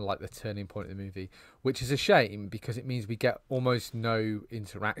 which is kind of like the turning point of the movie, which is a shame because it means we get almost no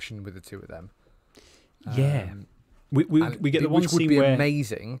interaction with the two of them. Yeah, we get the one which would scene be where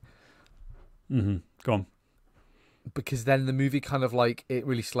amazing. Mm-hmm. Go on. Because then the movie kind of like it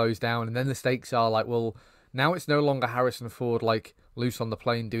really slows down, and then the stakes are like, well, now it's no longer Harrison Ford like loose on the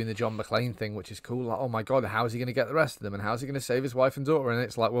plane doing the John McClane thing, which is cool. Like, oh my god, how is he going to get the rest of them, and how is he going to save his wife and daughter? And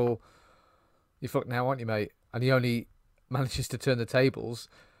it's like, well, you're fucked now, aren't you, mate? And he only manages to turn the tables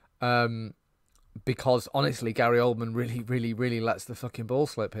because honestly, Gary Oldman really, really, really lets the fucking ball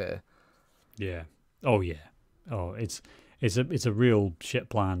slip here. Yeah. Oh yeah. Oh, it's a real shit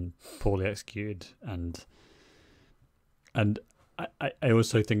plan, poorly executed, and I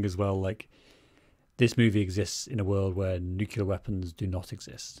also think as well, like, this movie exists in a world where nuclear weapons do not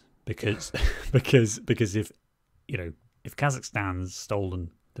exist because if Kazakhstan's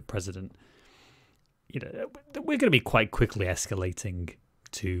stolen the president, we're going to be quite quickly escalating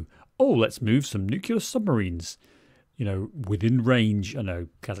to, oh, let's move some nuclear submarines, within range. I know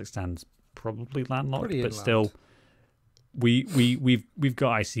Kazakhstan's probably landlocked, Pretty but inland. still, we've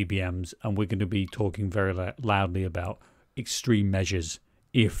got ICBMs, and we're going to be talking very loudly about extreme measures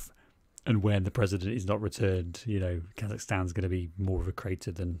if and when the president is not returned. Kazakhstan's going to be more of a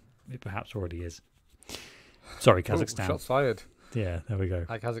crater than it perhaps already is. Sorry, Kazakhstan. Shots fired. Yeah, there we go.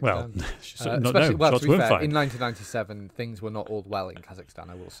 Like Kazakhstan. Well, To shots be weren't fair, fired. in 1997, things were not all well in Kazakhstan,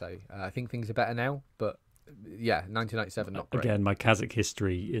 I will say. I think things are better now, but yeah, 1997, not great. Again, my Kazakh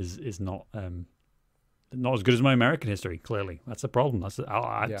history is not as good as my American history, clearly. That's a problem.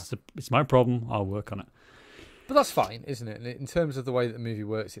 It's my problem. I'll work on it. But that's fine, isn't it? And in terms of the way that the movie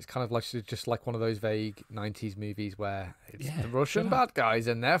works, it's kind of like just like one of those vague 90s movies where it's the Russian bad guys,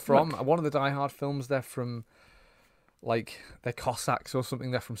 and they're from one of the Die Hard films. They're from, like, they're Cossacks or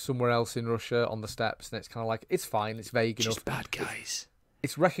something. They're from somewhere else in Russia on the steppes, and it's kind of like, it's fine. It's vague enough. Just bad guys.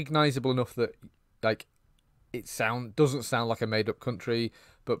 It's recognizable enough that, like, doesn't sound like a made-up country,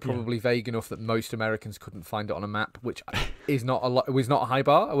 but probably vague enough that most Americans couldn't find it on a map, which is not a high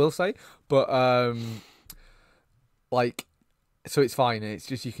bar, I will say. But so it's fine. It's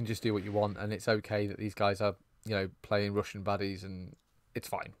just, you can just do what you want, and it's okay that these guys are playing Russian baddies, and it's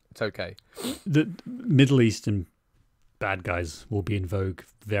fine. It's okay. The Middle Eastern bad guys will be in vogue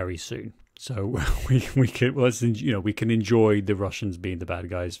very soon. So we can enjoy the Russians being the bad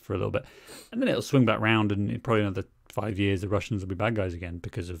guys for a little bit, and then it'll swing back round, and in probably another 5 years, the Russians will be bad guys again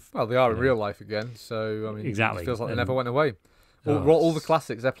because of. Well, they are in real life again, so I mean, exactly. It feels like they never went away. All the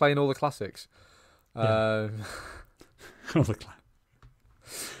classics. They're playing all the classics. Yeah. All the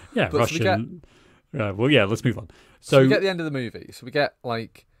but Russian. Let's move on. So we get the end of the movie. So we get So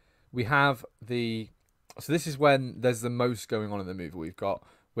this is when there's the most going on in the movie.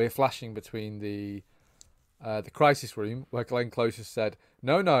 We're flashing between the crisis room where Glenn Close has said,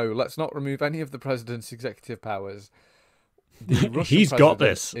 no, let's not remove any of the president's executive powers. The Russian He's got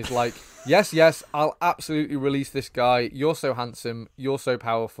this. Is like, yes, I'll absolutely release this guy. You're so handsome. You're so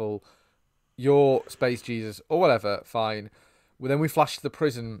powerful. You're Space Jesus or whatever. Fine. Well, then we flash to the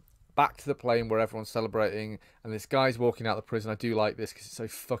prison, back to the plane where everyone's celebrating, and this guy's walking out of the prison. I do like this because it's so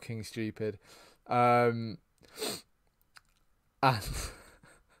fucking stupid. And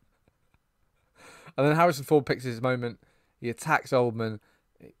then Harrison Ford picks his moment. He attacks Oldman.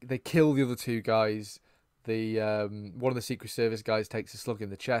 They kill the other two guys. One of the Secret Service guys takes a slug in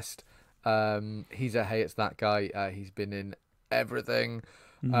the chest. He's it's that guy. He's been in everything.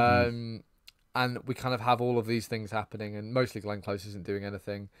 Mm-hmm. And we kind of have all of these things happening, and mostly Glenn Close isn't doing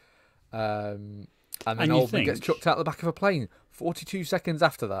anything. And then Oldman gets chucked out the back of a plane 42 seconds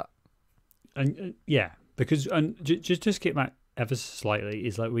after that. And because just get back ever so slightly,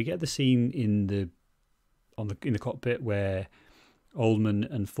 is like we get the scene in the cockpit where Oldman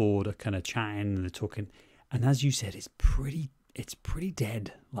and Ford are kind of chatting and they're talking, and as you said, it's pretty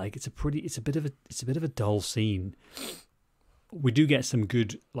dead. Like it's a bit of a dull scene. We do get some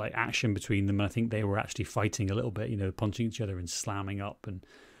good like action between them, and I think they were actually fighting a little bit, punching each other and slamming up. And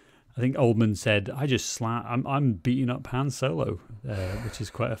I think Oldman said, I'm beating up Han Solo, which is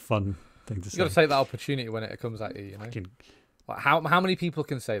quite a fun thing to You say. got to take that opportunity when it comes at you. You know, like, how many people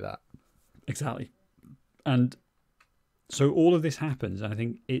can say that? Exactly. And so all of this happens, and I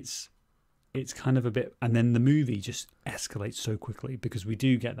think it's kind of a bit, and then the movie just escalates so quickly because we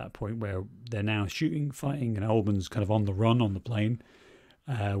do get that point where they're now shooting, fighting, and Oldman's kind of on the run on the plane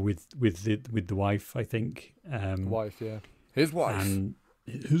with the wife, I think. Wife, yeah, his wife, and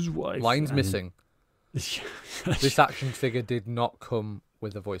his wife. Lines missing. This action figure did not come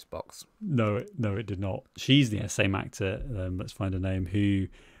with a voice box. No, it did not. She's the same actor. Let's find her name. Who,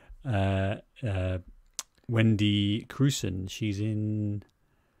 Wendy Crewson. She's in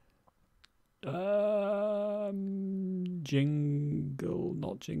Jingle,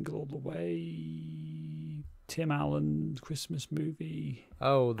 not Jingle All the Way. Tim Allen's Christmas movie.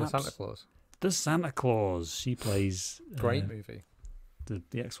 Oh, the Santa Claus. The Santa Claus. She plays great movie. The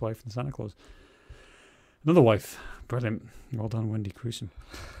ex-wife in Santa Claus. Another wife. Brilliant. Well done, Wendy Crewson.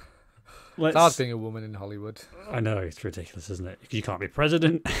 It's hard being a woman in Hollywood. I know, it's ridiculous, isn't it? You can't be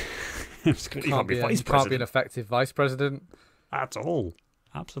president. You can't be vice president. You can't be an effective vice president. At all.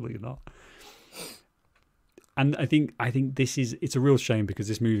 Absolutely not. And I think it's a real shame because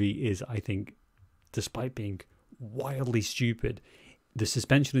this movie is, I think, despite being wildly stupid, the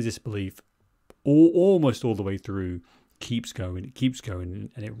suspension of disbelief almost all the way through keeps going,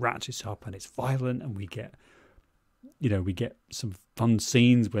 and it ratchets up, and it's violent, and we get some fun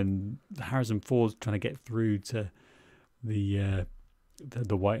scenes when Harrison Ford's trying to get through to the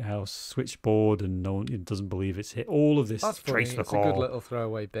White House switchboard, and no one doesn't believe it's hit. All of this. That's funny. It's a good little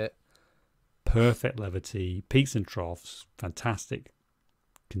throwaway bit. Perfect levity, peaks and troughs, fantastic,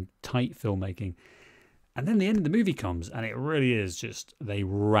 tight filmmaking. And then the end of the movie comes, and it really is just they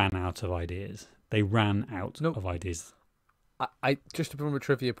ran out of ideas. Of ideas. I just from a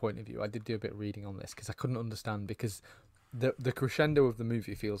trivia point of view, I did do a bit of reading on this because I couldn't understand, because the crescendo of the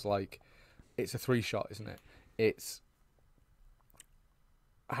movie feels like it's a 3-shot, isn't it? It's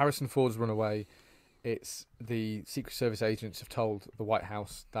Harrison Ford's run away. It's the Secret Service agents have told the White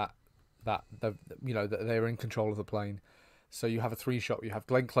House that they're in control of the plane. So you have a 3-shot. You have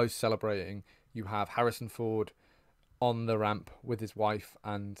Glenn Close celebrating. You have Harrison Ford on the ramp with his wife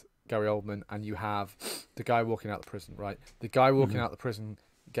and Gary Oldman, and you have the guy walking out the prison. Right, the guy walking out the prison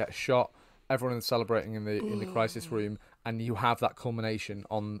gets shot. Everyone is celebrating in the crisis room, and you have that culmination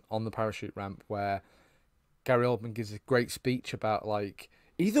on the parachute ramp where Gary Oldman gives a great speech about, like,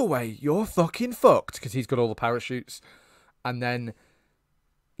 either way, you're fucking fucked, because he's got all the parachutes, and then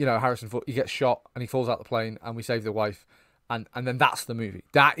Harrison Ford, he gets shot and he falls out the plane, and we save the wife. And then that's the movie.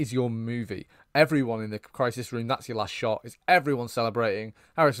 That is your movie. Everyone in the crisis room, that's your last shot. Is everyone celebrating.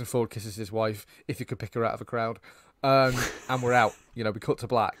 Harrison Ford kisses his wife, if you could pick her out of a crowd. And we're out. We cut to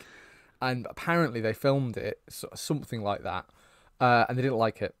black. And apparently they filmed it, something like that. And they didn't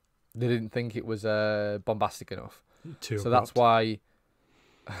like it. They didn't think it was bombastic enough. So that's why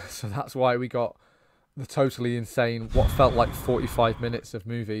we got the totally insane, what felt like 45 minutes of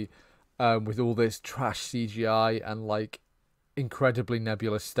movie with all this trash CGI and, like, incredibly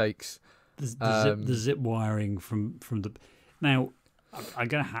nebulous stakes. The zip wiring from the. Now, I'm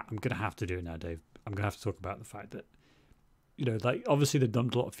gonna have to do it now, Dave. I'm gonna have to talk about the fact that, like, obviously they've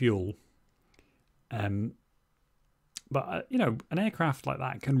dumped a lot of fuel. But an aircraft like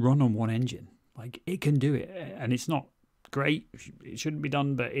that can run on one engine. Like, it can do it, and it's not great. It shouldn't be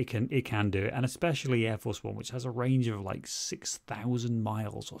done, but it can do it. And especially Air Force One, which has a range of like 6,000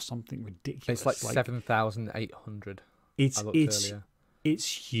 miles or something ridiculous. It's like 7,800. It's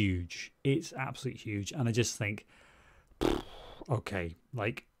huge. It's absolutely huge. And I just think, okay,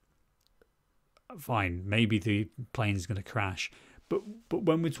 like, fine, maybe the plane is going to crash, but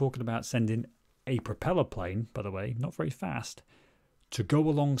when we're talking about sending a propeller plane, by the way, not very fast, to go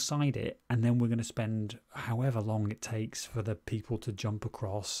alongside it, and then we're going to spend however long it takes for the people to jump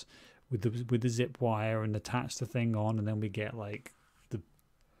across with the zip wire and attach the thing on, and then we get like the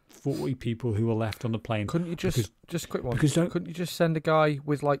 40 people who are left on the plane. Couldn't you just a quick one? Couldn't you just send a guy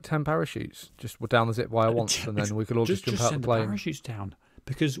with like 10 parachutes just down the zip wire once, and then we could all just jump out the plane? Send the parachutes down,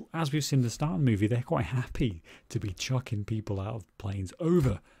 because as we've seen in the start of the movie, they're quite happy to be chucking people out of planes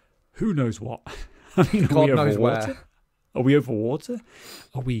over who knows what. I mean, God knows where. Are we over water?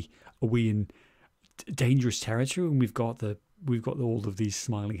 Are we in dangerous territory? And we've got all of these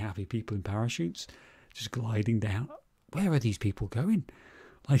smiling, happy people in parachutes just gliding down. Where are these people going?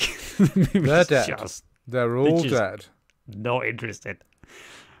 Like, they're dead. They're all dead. Not interested.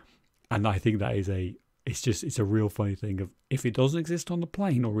 And I think that is it's a real funny thing of, if it doesn't exist on the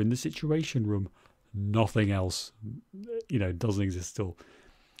plane or in the Situation Room, nothing else, doesn't exist still.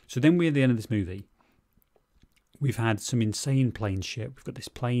 So then we're at the end of this movie. We've had some insane plane shit. We've got this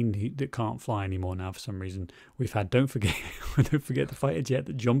plane that can't fly anymore now for some reason. We've had don't forget the fighter jet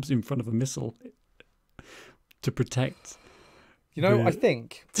that jumps in front of a missile to protect. You know, I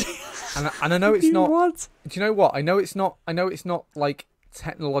think, and I know it's not. What? Do you know what? I know it's not. I know it's not like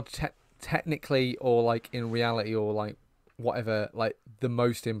technically or like in reality or like whatever, like the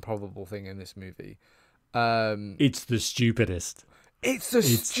most improbable thing in this movie. It's the stupidest. It's the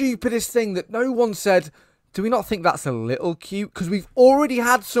stupidest thing that no one said. Do we not think that's a little cute? Because we've already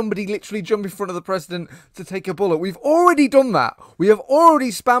had somebody literally jump in front of the president to take a bullet. We've already done that. We have already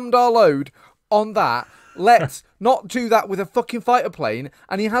spammed our load on that. Let's not do that with a fucking fighter plane.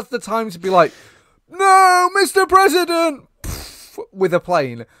 And he has the time to be like, no, Mr. President, with a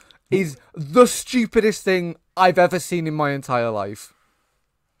plane is the stupidest thing I've ever seen in my entire life.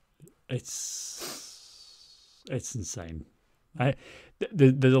 It's insane.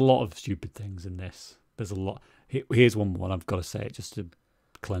 There's a lot of stupid things in this. There's a lot. Here's one more. I've got to say it just to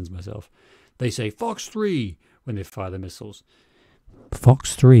cleanse myself. They say Fox 3 when they fire the missiles.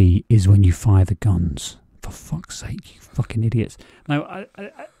 Fox 3 is when you fire the guns. For fuck's sake, you fucking idiots. Now,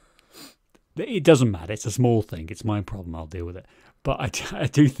 it doesn't matter. It's a small thing. It's my problem. I'll deal with it. But I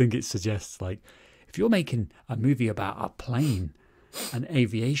do think it suggests, like, if you're making a movie about a plane and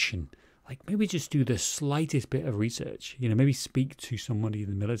aviation, like, maybe just do the slightest bit of research. You know, maybe speak to somebody in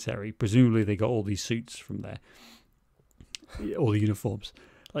the military. Presumably they got all these suits from there, all the uniforms.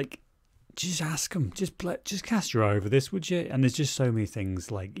 Like, just ask them. Just cast your eye over this, would you? And there's just so many things,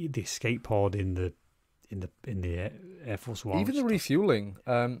 like the escape pod in the Air Force One. Even the refueling.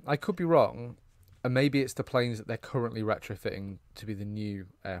 I could be wrong, and maybe it's the planes that they're currently retrofitting to be the new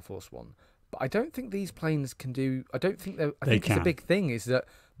Air Force One. But I don't think these planes can do. I don't think I think it's a big thing is that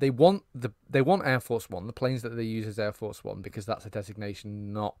they want Air Force One, the planes that they use as Air Force One, because that's a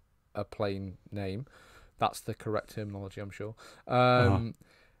designation, not a plane name. That's the correct terminology, I'm sure.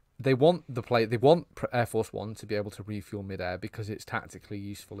 They want Air Force One to be able to refuel midair because it's tactically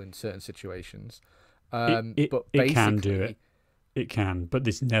useful in certain situations. But it can do it. It can, but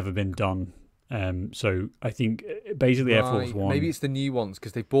it's never been done. So I think basically Air Force One. Maybe it's the new ones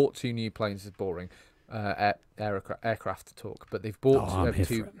because they've bought 2 new planes. It's boring. Aircraft talk, but they've bought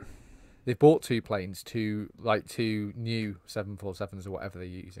two. They've bought 2 planes, 2 new 747s or whatever they're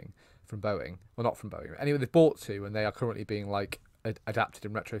using from Boeing. Well, not from Boeing. Anyway, they've bought 2, and they are currently being like adapted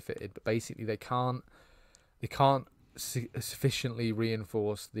and retrofitted. But basically, they can't sufficiently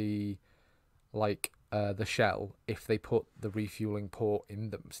reinforce the shell if they put the refueling port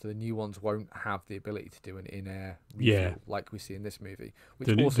in them. So the new ones won't have the ability to do an in-air refuel like we see in this movie, which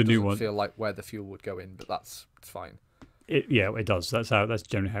also doesn't feel like where the fuel would go in, but it's fine. It does. That's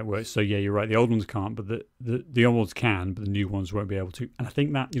generally how it works. So yeah, you're right. The old ones can't, but the old ones can, but the new ones won't be able to. And I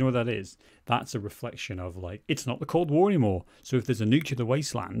think that, you know what that is? That's a reflection of, like, it's not the Cold War anymore. So if there's a nuclear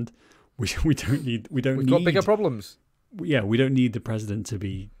wasteland, we've got bigger problems. Yeah, we don't need the president to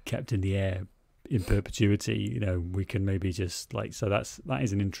be kept in the air in perpetuity. You know, we can maybe just so that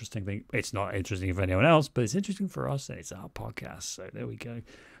is an interesting thing. It's not interesting for anyone else, but it's interesting for us, and it's our podcast. So there we go.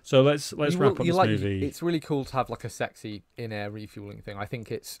 So let's wrap up this movie. It's really cool to have like a sexy in-air refueling thing. I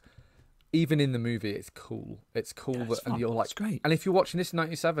think it's even in the movie, it's cool. It's cool and you're like, it's great. And if you're watching this in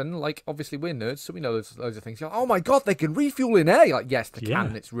 '97, like, obviously we're nerds, so we know there's loads of things. You're like, oh my god, they can refuel in air. You're like, yes, they can.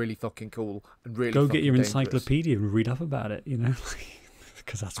 And it's really fucking cool and really. Go get your dangerous. Encyclopedia and read up about it. You know.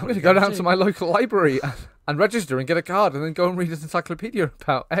 Because I'm going to go down to my local library and register and get a card and then go and read an encyclopedia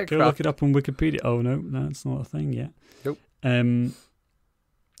about aircraft. Go look it up on Wikipedia. Oh, no, it's not a thing yet. Nope.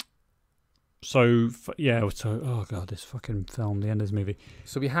 Oh god, this fucking film, the end of this movie.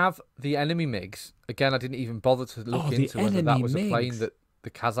 So we have the enemy MiGs. Again, I didn't even bother to look into whether that was a plane that the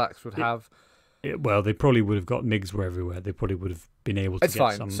Kazakhs would have. Well, they probably would have got MiGs were everywhere. They probably would have been able to get some.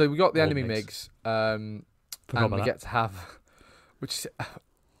 It's fine. So we got the enemy MiGs. And we get to have... Which is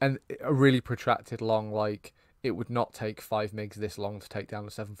a really protracted long, like, it would not take 5 MiGs this long to take down a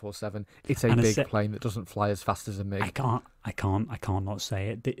 747. It's a big plane that doesn't fly as fast as a MiG. I can't not say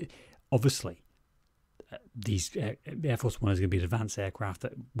it. Obviously, these Air Force One is going to be an advanced aircraft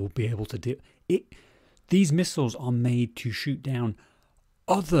that will be able to do it. These missiles are made to shoot down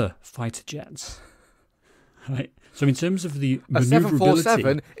other fighter jets. Right. So in terms of the maneuverability,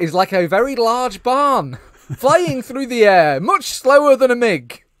 747 is like a very large barn. Flying through the air, much slower than a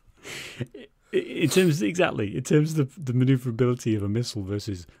MiG. In terms of the maneuverability of a missile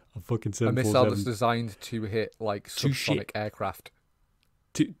versus a fucking 747. A missile that's designed to hit like subsonic aircraft.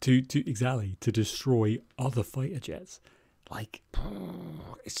 To destroy other fighter jets. Like,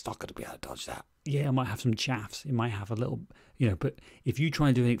 it's not going to be able to dodge that. Yeah, it might have some chaffs. It might have a little, but if you try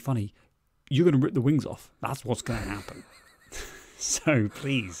and do anything funny, you're going to rip the wings off. That's what's going to happen. So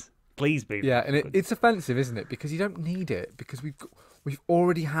please be. Yeah, and it's offensive, isn't it? Because you don't need it. Because we've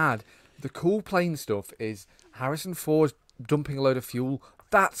already had the cool plane stuff. Is Harrison Ford dumping a load of fuel?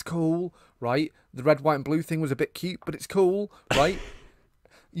 That's cool, right? The red, white, and blue thing was a bit cute, but it's cool, right?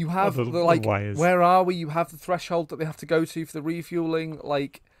 You have the wires. Where are we? You have the threshold that they have to go to for the refueling.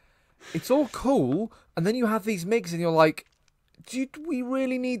 Like, it's all cool, and then you have these MiGs, and you're like, do we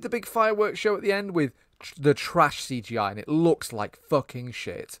really need the big fireworks show at the end with the trash CGI, and it looks like fucking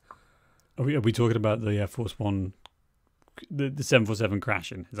shit? Are we talking about the Air Force One, the 747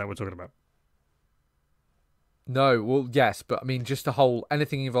 crashing? Is that what we're talking about? No, well, yes, but I mean, just the whole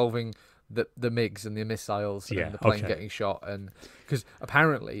anything involving the MiGs and the missiles and the plane getting shot, and because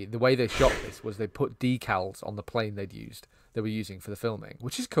apparently the way they shot this was they put decals on the plane they were using for the filming,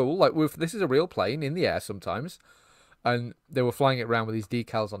 which is cool. Like, this is a real plane in the air sometimes. And they were flying it around with these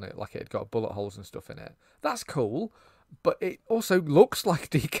decals on it, like it had got bullet holes and stuff in it. That's cool, but it also looks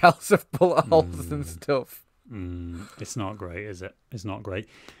like decals of bullet holes and stuff. It's not great, is it? It's not great.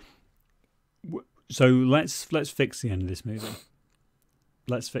 So let's fix the end of this movie.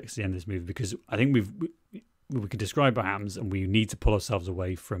 Let's fix the end of this movie, because I think we can describe what happens, and we need to pull ourselves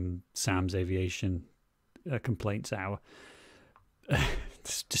away from Sam's aviation complaints hour,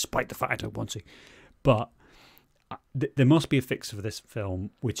 despite the fact I don't want to. But there must be a fix for this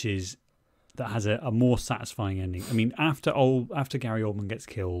film, which is that has a more satisfying ending. I mean, after Gary Oldman gets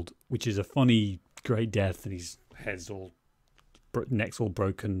killed, which is a funny, great death, and his neck's all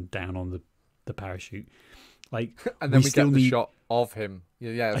broken down on the parachute. Like, and then we get the shot of him.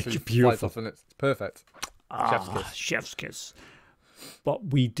 Yeah, so he flies off, and it's perfect. Chef's kiss. But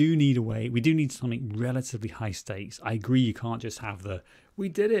we do need a way. We do need something relatively high stakes. I agree. You can't just have we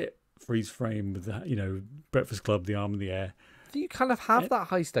did it freeze frame with the Breakfast Club, the arm in the air. You kind of have that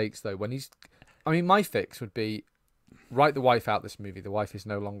high stakes though when he's. I mean, my fix would be write the wife out this movie. The wife is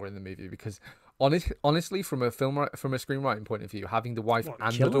no longer in the movie because honestly, from a screenwriting point of view, having the wife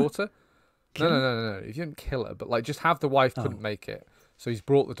and the daughter. No. If you didn't kill her, but like just have the wife couldn't make it. So he's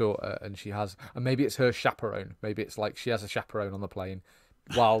brought the daughter, and maybe it's her chaperone. Maybe it's like she has a chaperone on the plane,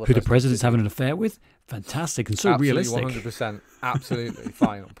 while who the president's having an affair with. Fantastic and so realistic. 100%, absolutely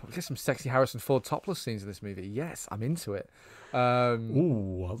fine. Get some sexy Harrison Ford topless scenes in this movie. Yes, I'm into it.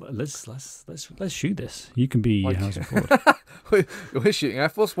 Let's shoot this. You can be Harrison Ford. We're shooting Air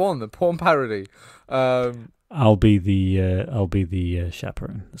Force One, the porn parody. I'll be the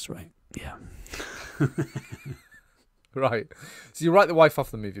chaperone. That's right. Yeah. Right. So you write the wife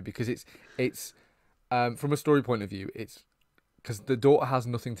off the movie because it's from a story point of view, it's because the daughter has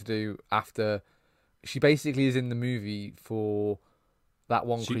nothing to do after she basically is in the movie for that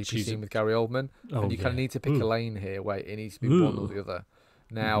one creepy scene with Gary Oldman, and you kind of need to pick a lane here where it needs to be one or the other.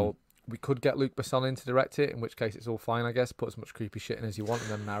 Now we could get Luc Besson in to direct it, in which case it's all fine, I guess. Put as much creepy shit in as you want,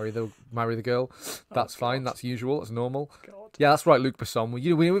 and then marry the girl. That's fine. That's usual. That's normal. God. Yeah, that's right, Luc Besson. We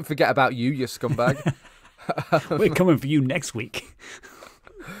didn't forget about you scumbag. We're coming for you next week.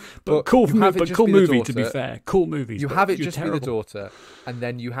 But cool movie, to be fair. Cool movies. You have it just be the daughter, and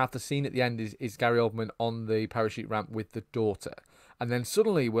then you have the scene at the end is Gary Oldman on the parachute ramp with the daughter. And then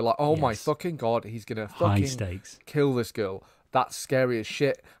suddenly we're like, oh my fucking God, he's going to fucking kill this girl. That's scary as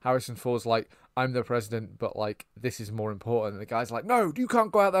shit. Harrison Ford's like, I'm the president, but like, this is more important. And the guy's like, no, you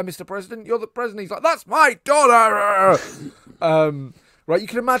can't go out there, Mr. President. You're the president. He's like, that's my daughter. Right, you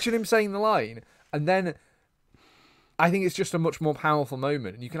can imagine him saying the line, and then I think it's just a much more powerful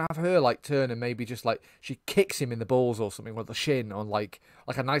moment, and you can have her like turn and maybe just like she kicks him in the balls or something with the shin on like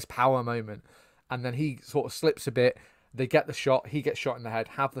a nice power moment, and then he sort of slips a bit. They get the shot. He gets shot in the head.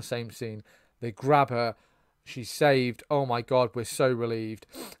 Have the same scene. They grab her. She's saved. Oh my God, we're so relieved.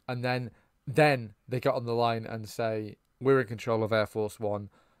 And then they get on the line and say, "We're in control of Air Force One.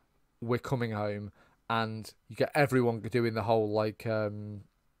 We're coming home." And you get everyone doing the whole like.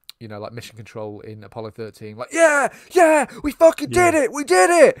 Like mission control in Apollo 13, like, yeah, we fucking did it, we did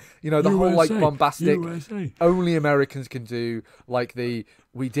it. The USA, whole like bombastic, USA. Only Americans can do, like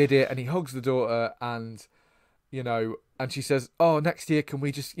we did it, and he hugs the daughter, and and she says, oh, next year can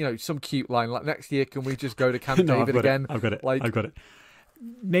we just, some cute line, like next year can we just go to Camp David again? I've got it.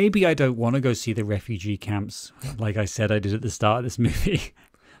 Maybe I don't want to go see the refugee camps, like I said I did at the start of this movie.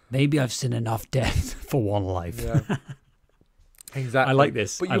 Maybe I've seen enough death for one life. Yeah. Exactly. I like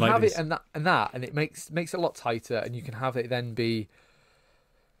this. But you have it and it makes it a lot tighter, and you can have it then be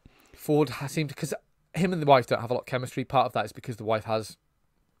Ford seemed because him and the wife don't have a lot of chemistry. Part of that is because the wife has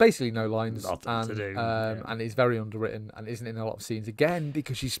basically no lines and is very underwritten and isn't in a lot of scenes again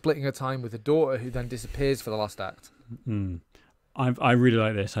because she's splitting her time with the daughter who then disappears for the last act. I really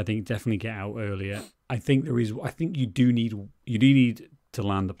like this. I think definitely get out earlier. I think there is. I think you do need to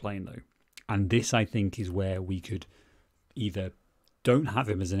land the plane though, and this I think is where we could either don't have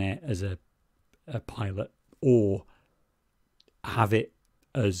him as a pilot, or have it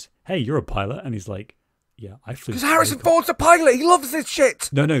as, hey, you're a pilot, and he's like, yeah, I flew. Because Harrison Ford's a pilot. He loves this shit.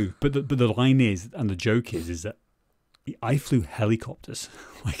 No, but the line is, and the joke is that I flew helicopters.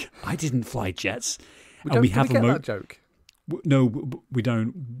 Like, I didn't fly jets. We have that joke. No, we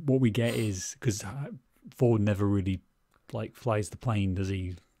don't. What we get is, because Ford never really like flies the plane, does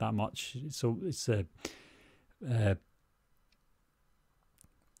he? That much. So it's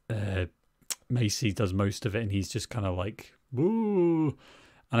Macy does most of it, and he's just kind of like, woo.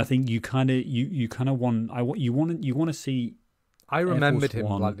 And I think you kind of want to see. I remembered him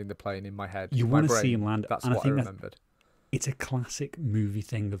landing the plane in my head. You want to see him land. That's and what I remembered. It's a classic movie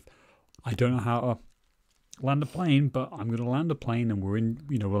thing of, I don't know how to land a plane, but I'm going to land a plane, and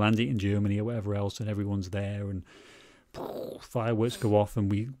we're landing in Germany or whatever else, and everyone's there, and fireworks go off, and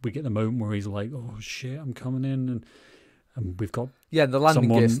we get the moment where he's like, oh shit, I'm coming in, and we've got the landing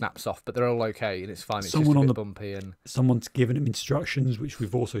gear snaps off, but they're all okay, and it's fine. It's just a bit bumpy, and someone's given him instructions, which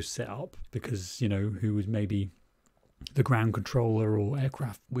we've also set up, because who was maybe the ground controller or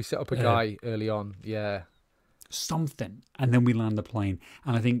aircraft. We set up a guy early on, yeah, something, and then we land the plane.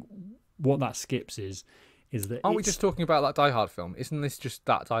 And I think what that skips is that. Aren't we just talking about that Die Hard film? Isn't this just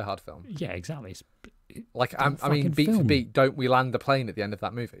that Die Hard film? Yeah, exactly. Like, I mean, beat for beat, don't we land the plane at the end of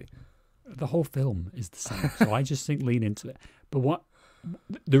that movie? The whole film is the same. So I just think lean into it. But what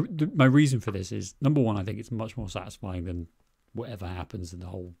my reason for this is, number one, I think it's much more satisfying than whatever happens in the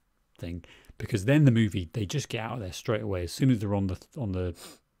whole thing, because then the movie, they just get out of there straight away as soon as they're on the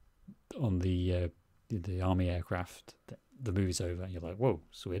army aircraft. The movie's over, and you're like, whoa,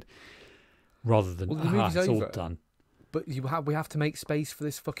 sweet. Rather than it's over, all done. But we have to make space for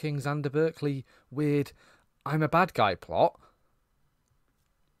this fucking Xander Berkeley weird I'm a bad guy plot.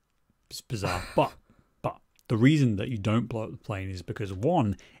 It's bizarre. but the reason that you don't blow up the plane is because,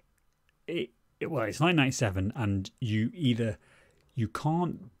 one, it's 1997, and you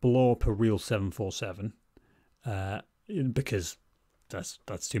can't blow up a real 747 because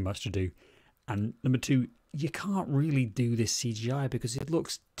that's too much to do. And number two, you can't really do this CGI because it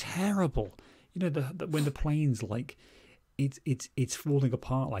looks terrible. When the plane's like, it's falling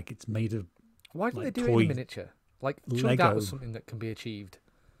apart like it's made of. Why do they do it in miniature? Like, surely that was something that can be achieved.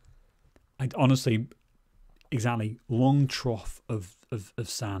 Honestly, exactly. Long trough of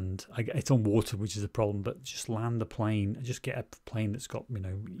sand. It's on water, which is a problem. But just land the plane. Just get a plane that's got.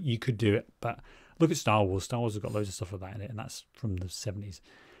 You could do it. But look at Star Wars. Star Wars has got loads of stuff like that in it, and that's from the 70s.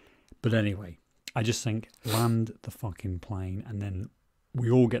 But anyway, I just think land the fucking plane, and then we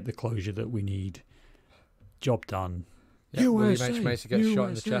all get the closure that we need. Job done. Yep, William H. Macy gets shot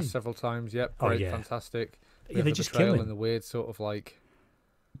in the chest several times. Yep, great, fantastic. Yeah, they just kill him. And the weird sort of like.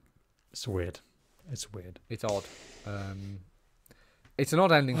 It's weird. It's odd. It's an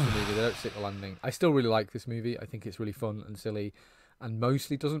odd ending to the movie. They don't stick the landing. I still really like this movie. I think it's really fun and silly, and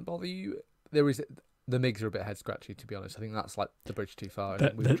mostly doesn't bother you. The MIGs are a bit head scratchy, to be honest. I think that's like the bridge too far.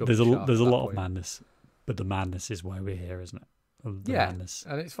 There's a lot of madness, but the madness is why we're here, isn't it? Madness.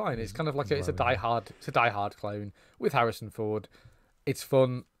 And it's fine. It's kind of like it's a Die Hard clone with Harrison Ford. It's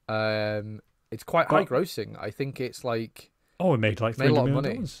fun. It's quite high grossing. I think it's like it made like $300 million.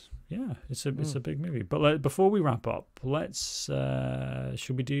 Money. Yeah, it's a big movie. But before we wrap up, let's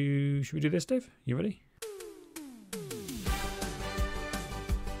should we do this, Dave? You ready?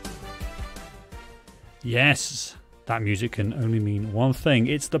 Yes, that music can only mean one thing.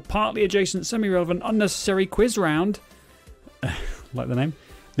 It's the partly adjacent, semi-relevant, unnecessary quiz round. Like the name.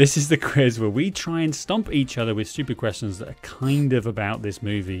 This is the quiz where we try and stump each other with stupid questions that are kind of about this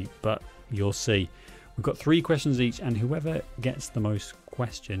movie, but you'll see. We've got 3 questions each, and whoever gets the most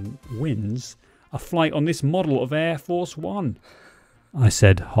question wins a flight on this model of Air Force One. I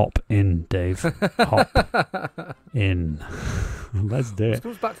said hop in, Dave. Hop in. Let's do it. This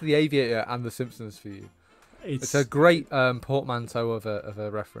comes back to The Aviator and The Simpsons for you. It's a great portmanteau of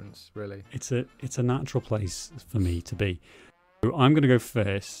a reference, really. It's a natural place for me to be. So I'm going to go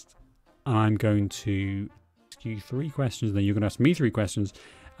first. I'm going to ask you 3 questions, and then you're going to ask me 3 questions,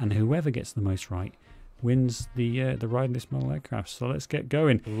 and whoever gets the most right wins the ride in this model aircraft. So let's get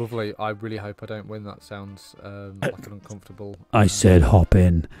going. Lovely. I really hope I don't win. That sounds like an uncomfortable. I said hop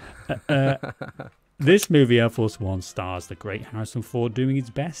in. This movie, Air Force One, stars the great Harrison Ford doing his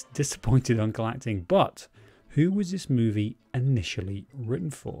best, disappointed Uncle acting. But who was this movie initially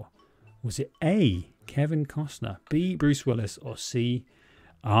written for? Was it A, Kevin Costner, B, Bruce Willis, or C,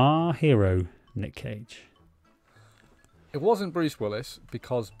 our hero, Nick Cage? It wasn't Bruce Willis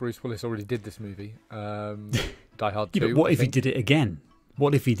because Bruce Willis already did this movie, Die Hard 2. Yeah, but what I if he think. did it again?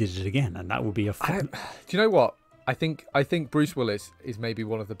 What if he did it again? And that would be a I fun. don't, do you know what? I think Bruce Willis is maybe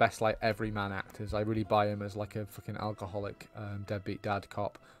one of the best like everyman actors. I really buy him as like a fucking alcoholic deadbeat dad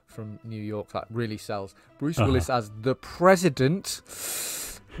cop from New York that really sells. Bruce Willis as the president,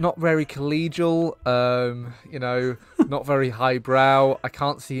 not very collegial, not very highbrow. I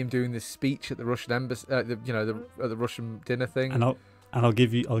can't see him doing this speech at the Russian embassy, at the Russian dinner thing. And I'll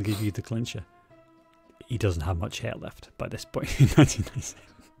give you the clincher. He doesn't have much hair left by this point in 1997.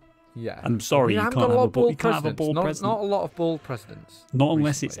 Yeah, I'm sorry, you can't have a bald president. Not a lot of bald presidents. Not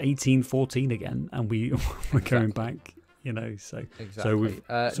unless it's recently. 1814 again, and we're going back. So Exactly.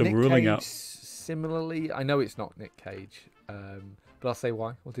 so Nick we're ruling Cage, out. Similarly, I know it's not Nick Cage, but I'll say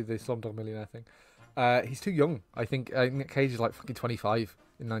why. We'll do the Slumdog Millionaire thing. He's too young. I think Nick Cage is like fucking 25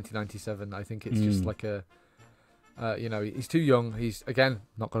 in 1997. I think it's just like a, he's too young. He's again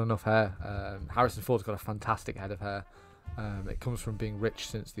not got enough hair. Harrison Ford's got a fantastic head of hair. It comes from being rich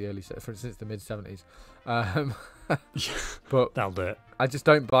since the mid 70s. But That'll do it. I just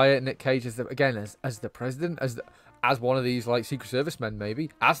don't buy it. Nick Cage as the president, as one of these like Secret Service men, maybe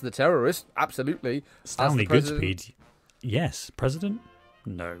as the terrorist, absolutely. Stanley president. Goodspeed, yes. President,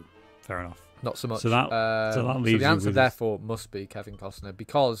 no. Fair enough. Not so much. So that leaves the you answer with- therefore must be Kevin Costner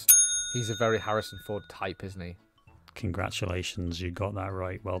because he's a very Harrison Ford type, isn't he? Congratulations, you got that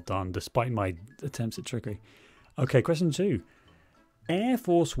right. Well done, despite my attempts at trickery. Okay, question 2. Air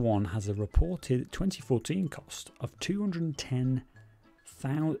Force One has a reported 2014 cost of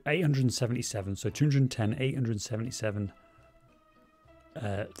 $210,877. So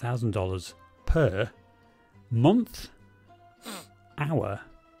 $210,877,000 per month, hour,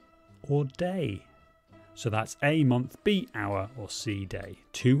 or day. So that's A month, B hour, or C day.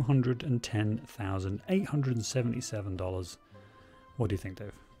 $210,877. What do you think,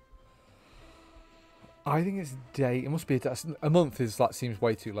 Dave? I think it's a day. It must be a month. Seems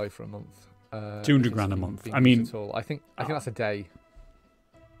way too low for a month. 200 grand a month. I mean, at all. I think that's a day.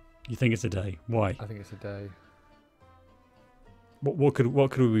 You think it's a day? Why? I think it's a day. What could we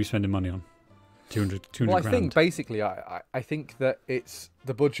be spending money on? 200 Well, I grand. think basically, I think that it's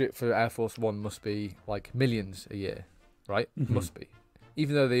the budget for Air Force One must be like millions a year, right? Mm-hmm. Must be,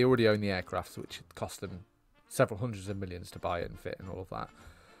 even though they already own the aircraft, which cost them several hundreds of millions to buy it and fit and all of that.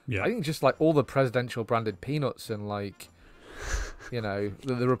 Yeah. I think just like all the presidential branded peanuts and like, the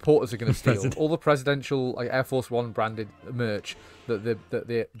reporters are going to steal all the presidential like Air Force One branded merch that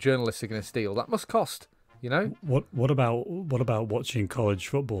the journalists are going to steal. That must cost. What about watching college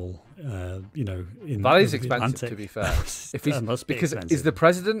football? That is the expensive, Atlantic? to be fair. That must be Because expensive. is the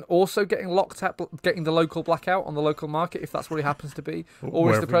president also getting getting the local blackout on the local market if that's what he happens to be, or is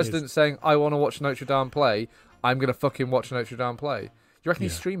Wherever the he president is. saying, "I want to watch Notre Dame play. I'm going to fucking watch Notre Dame play"? Do you reckon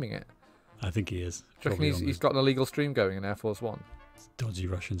he's Yeah. streaming it? I think he is. Do you reckon Probably on he's got an illegal stream going in Air Force One? the dodgy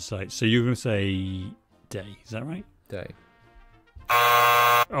Russian site. So you're going to say day? Is that right? Day.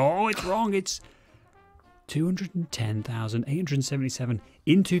 Oh, it's wrong. It's 210,877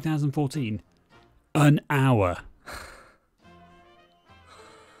 in 2014. An hour.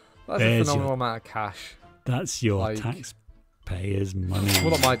 That's There's a phenomenal your- amount of cash. That's your Like- taxpayers' money.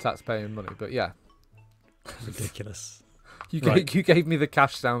 Well, not my tax-paying money, but yeah. Ridiculous. You Right. gave me the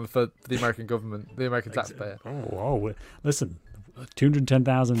cash sound for the American government, the American taxpayer. Oh, listen,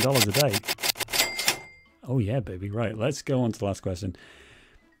 $210,000 a day. Oh yeah, baby. Right, let's go on to the last question.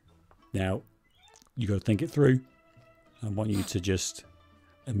 Now, you got to think it through. I want you to just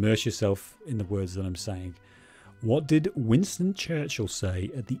immerse yourself in the words that I'm saying. What did Winston Churchill say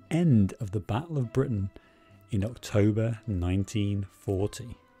at the end of the Battle of Britain in October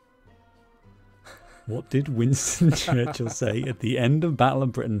 1940? What did Winston Churchill say at the end of Battle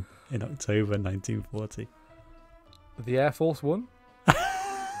of Britain in October 1940? The Air Force One?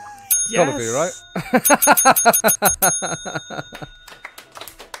 It's gotta be, right?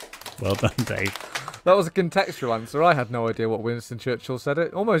 Well done, Dave. That was a contextual answer. I had no idea what Winston Churchill said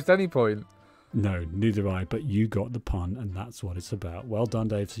at almost any point. No, neither I. But you got the pun, and that's what it's about. Well done,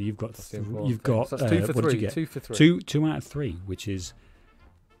 Dave. So you've got That's the important you've thing. got So that's 2 for what did 3. you get? 2 for 3. Two out of 3, which is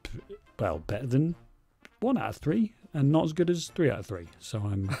better than 1 out of 3, and not as good as 3 out of 3. So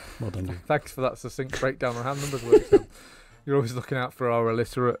I'm well done. You. Thanks for that succinct breakdown on how numbers work. Sam. You're always looking out for our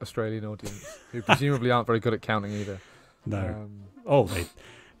illiterate Australian audience, who presumably aren't very good at counting either. No.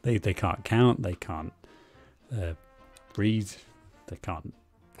 They can't count. They can't read. They can't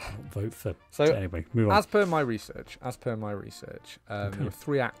vote for. So anyway, move on. As per my research, there Okay. were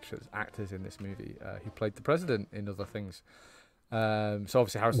 3 actors in this movie who played the president in other things. So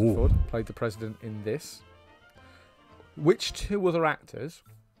obviously Harrison Ooh. Ford played the president in this. which two other actors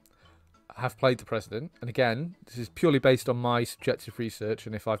have played the president? And again, this is purely based on my subjective research,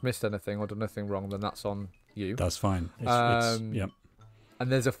 and if I've missed anything or done nothing wrong, then that's on you. That's fine. Yep.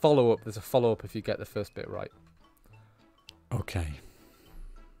 And there's a follow-up. There's a follow-up if you get the first bit right. Okay.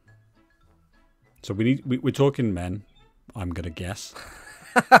 So we're talking men. I'm gonna guess.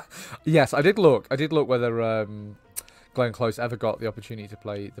 Yes, I did look. I did look whether Glenn Close ever got the opportunity to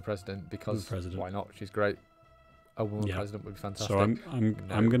play the president, because why not? She's great. A woman president would be fantastic. So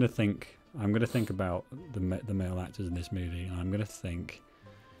I'm gonna think about the male actors in this movie, and I'm gonna think.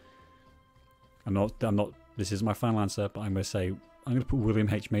 I'm not. This is my final answer, but I'm gonna put William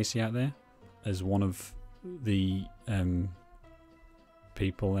H. Macy out there as one of the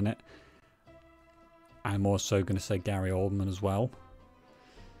people in it. I'm also going to say Gary Oldman as well.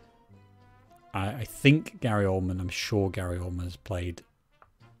 I think Gary Oldman. I'm sure Gary Oldman has played.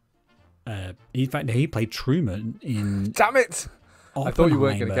 In fact, he played Truman in. Damn it! I thought you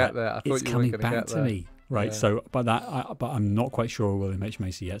weren't going to get there. I thought it's you coming weren't going to back get to there. me, right? Yeah. So, but I'm not quite sure William H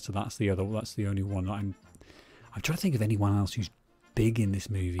Macy yet. So that's the only one. I'm trying to think of anyone else who's big in this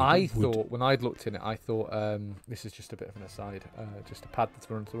movie. I thought when I'd looked in it, I thought this is just a bit of an aside, just to pad the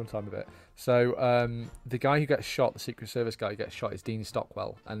runtime a bit. So the guy who gets shot, the Secret Service guy who gets shot, is Dean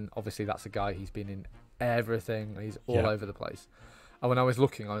Stockwell, and obviously that's a guy. He's been in everything. He's all over the place. And when I was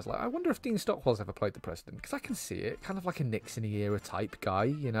looking, I was like, I wonder if Dean Stockwell's ever played the president, because I can see it, kind of like a Nixon era type guy,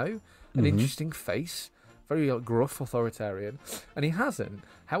 you know, an interesting face. Very gruff, authoritarian, and he hasn't.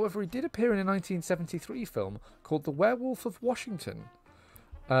 However, he did appear in a 1973 film called The Werewolf of Washington,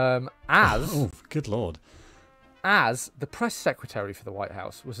 as good lord, as the press secretary for the White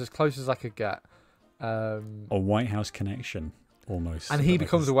House. Was as close as I could get. A White House connection, almost. And he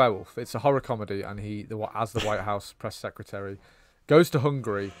becomes a werewolf. It's a horror comedy, and as the White House press secretary, goes to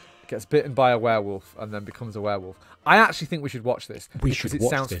Hungary, gets bitten by a werewolf, and then becomes a werewolf. I actually think we should watch this because it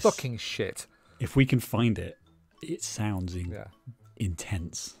sounds fucking shit. If we can find it, it sounds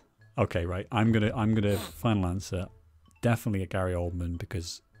intense. Okay, right. I'm gonna final answer. Definitely a Gary Oldman,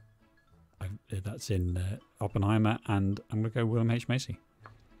 because that's in Oppenheimer, and I'm gonna go William H Macy.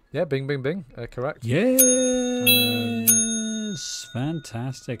 Yeah, bing, bing, bing. Correct. Yes,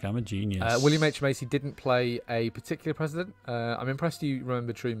 fantastic. I'm a genius. William H Macy didn't play a particular president. I'm impressed you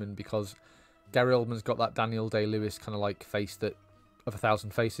remember Truman, because Gary Oldman's got that Daniel Day-Lewis kind of like face of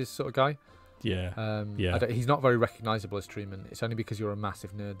 1,000 Faces sort of guy. Yeah. He's not very recognisable as Truman. It's only because you're a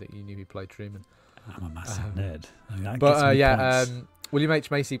massive nerd that you knew he played Truman. I'm a massive nerd. William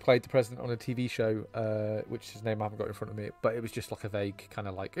H Macy played the president on a TV show, which his name I haven't got in front of me, but it was just like a vague kind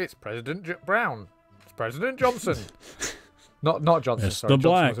of like, it's President Brown, it's President Johnson, not Johnson. Mr. Sorry,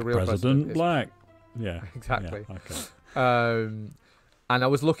 Black, Johnson was a real President Black. Yeah, exactly. Yeah, okay. And I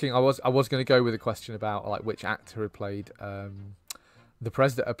was looking. I was going to go with a question about like which actor had played the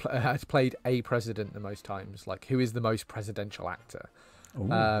president has played a president the most times. Like, who is the most presidential actor?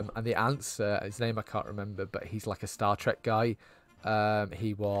 And the answer, his name I can't remember, but he's like a Star Trek guy.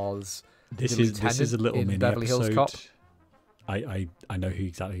 He was this is a little mini Beverly Hills episode. Cop. I know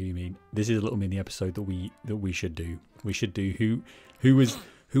exactly who you mean. This is a little mini episode that we should do. We should do who has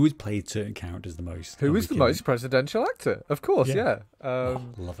played certain characters the most. Who is the most presidential actor? Of course, yeah.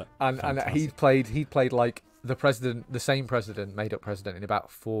 Love it. And he played like the same president, made up president in about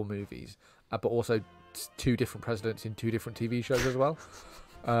 4 movies, but also 2 different presidents in 2 different TV shows as well.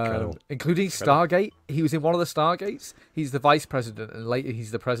 Including Stargate. He was in one of the Stargates. He's the vice president, and later he's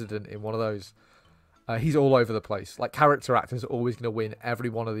the president in one of those. He's all over the place. Like, character actors are always going to win every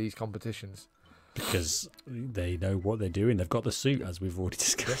one of these competitions because they know what they're doing. They've got the suit, as we've already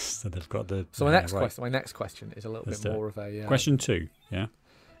discussed, and they've got the. So my next question is a little bit more of a question 2. Yeah,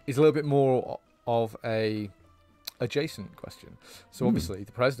 is a little bit more of a adjacent question. So obviously,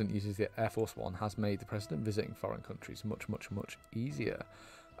 the president uses the Air Force One, has made the president visiting foreign countries much, much, much easier.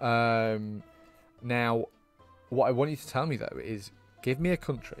 Now, what I want you to tell me though is, give me a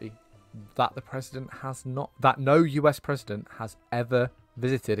country that that no US president has ever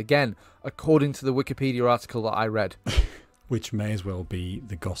visited. Again, according to the Wikipedia article that I read, which may as well be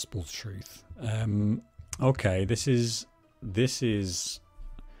the gospel truth. Okay, this is this is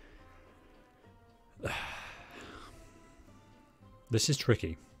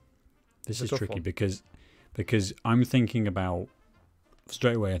tricky. This is tricky because I'm thinking about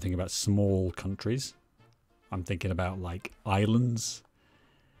straight away. I think about small countries. I'm thinking about like islands.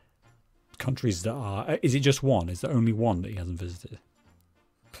 Countries that are. Is it just one? Is there only one that he hasn't visited?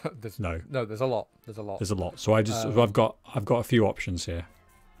 No, there's a lot. There's a lot. So I've got a few options here.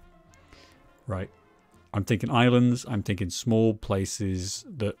 Right, I'm thinking islands. I'm thinking small places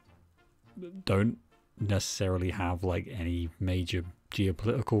that don't necessarily have like any major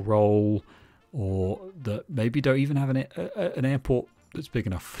geopolitical role, or that maybe don't even have an airport that's big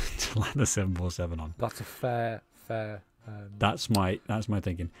enough to land a 747 on. That's a fair. That's my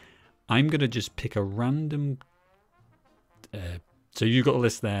thinking. I'm gonna just pick a random. So you've got a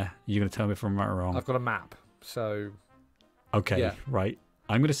list there. You're gonna tell me if I'm right or wrong. I've got a map. So. Okay, Yeah. right.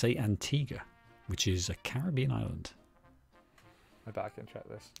 I'm gonna say Antigua, which is a Caribbean island. I bet I can check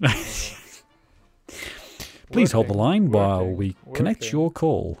this. Please hold the line while Working, we connect working. your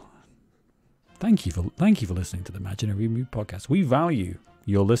call. Thank you for listening to the Imaginary Mood podcast. We value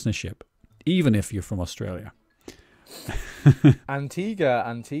your listenership, even if you're from Australia. Antigua.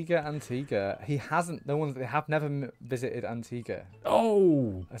 He hasn't. They have never visited Antigua,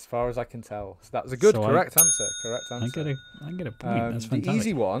 Oh, as far as I can tell. So that was a good, So correct answer. Correct I answer. get a point. That's The fantastic.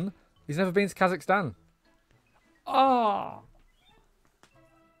 easy one. He's never been to Kazakhstan.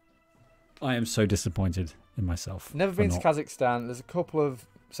 I am so disappointed in myself. Never for been to not- Kazakhstan. There's a couple of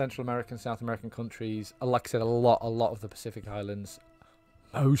Central American, South American countries. Like I said, a lot of the Pacific Islands,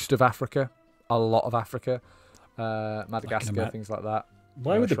 most of Africa, a lot of Africa, Madagascar, Ama- things like that.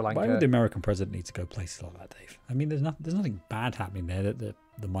 Why would, Sri why Lanka. would the American president need to go places like that, Dave? I mean, there's nothing bad happening there that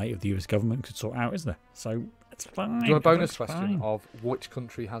the might of the US government could sort out, is there? So it's fine. Do you want a bonus It's question fine. of which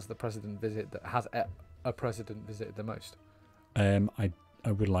country has the president visit that has a president visited the most? I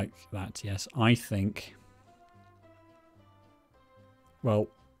would like that. Yes, I think. Well,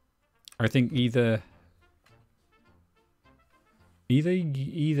 I think either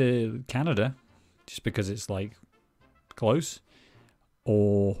Canada, just because it's like close,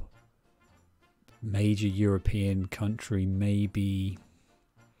 or major European country, maybe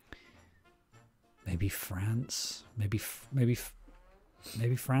France, maybe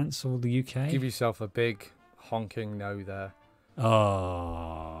France or the UK. Give yourself a big honking no there.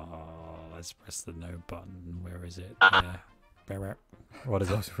 Oh, let's press the no button. Where is it? What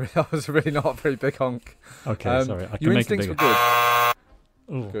is it? That was really not a very big honk. Okay, sorry. I Your can make it instincts bigger. were good.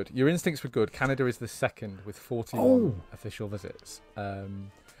 Oh. Good. Your instincts were good. Canada is the second with 41 Oh. official visits.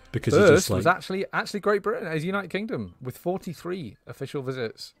 Because it's First just like was actually Great Britain as United Kingdom with 43 official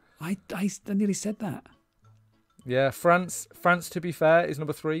visits. I nearly said that. Yeah, France to be fair is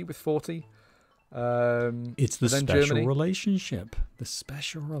number 3 with 40. It's the then special Germany. relationship. The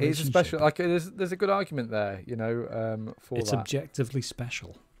special relationship. It's a special, like there's a good argument there, for It's that. objectively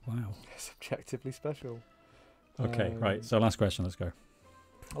special. Wow. It's objectively special. Okay, right. So last question. Let's go.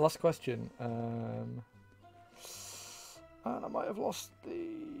 Last question. And I might have lost the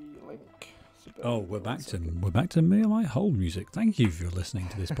link. So bear Oh, with me we're one back second. to Me I Hold music. Thank you for listening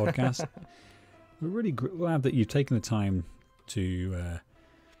to this podcast. We're really glad that you've taken the time to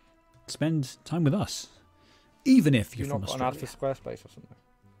spend time with us, even if you're You from not got an ad Australia. for Squarespace or something?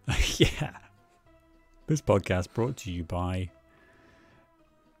 Yeah. This podcast brought to you by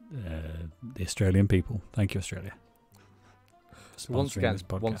the Australian people. Thank you, Australia. for Once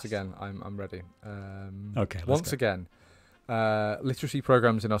sponsoring this again, podcast. I'm ready. Okay, let's Once go. again, literacy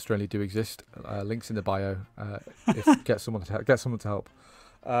programs in Australia do exist. Links in the bio. If get someone to help.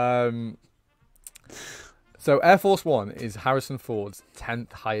 So Air Force One is Harrison Ford's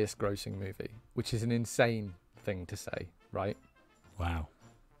 10th highest grossing movie, which is an insane thing to say, right? Wow.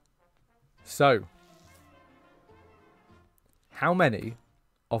 So, how many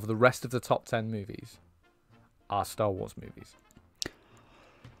of the rest of the top 10 movies are Star Wars movies?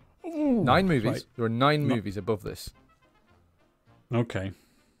 9 movies. Right. There are 9 No- movies above this. Okay.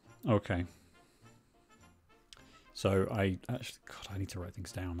 So I actually, God, I need to write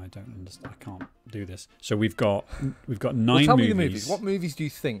things down. I don't understand. I can't do this. So we've got 9 Well, tell me the movies. movies. What movies do you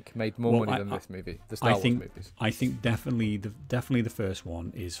think made more Well, money I- than I- this movie? The Star Wars think- movies. I think definitely the first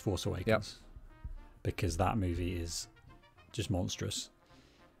one is Force Awakens, because that movie is just monstrous.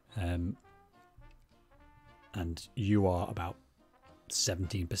 And you are about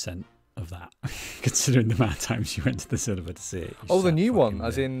 17% of that, considering the amount of times you went to the cinema to see it. You Oh, the sound new one, fucking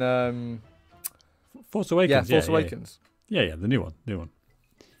as weird. in Force Awakens. Force Awakens. Yeah, the new one.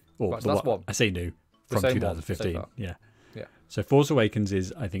 Or Right, so that's one. I say new The from same one, 2015. say that. Yeah. Yeah. So Force Awakens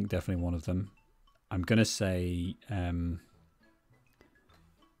is, I think, definitely one of them. I'm gonna say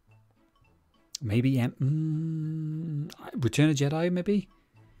maybe Return of Jedi. Maybe.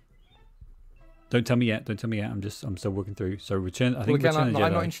 Don't tell me yet. I'm still working through. So Return. I Well, think again, Return I'm of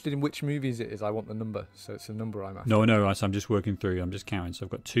not Jedi. interested in which movies it is. I want the number. So it's a number I'm after. No. So I'm just working through. I'm just counting. So I've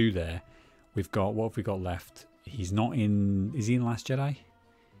got 2 there. We've got, what have we got left? He's not in. Is he in Last Jedi?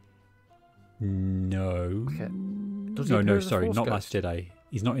 No. Okay. Does he appear No. as a Sorry, Force not ghost? Last Jedi.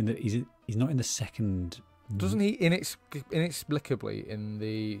 He's not in the. He's not in the second. Doesn't he inexplicably in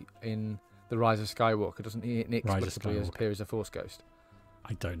the The Rise of Skywalker, doesn't he inexplicably appear as a Force ghost?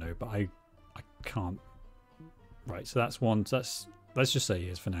 I don't know, but I can't. Right, so that's one. So let's just say he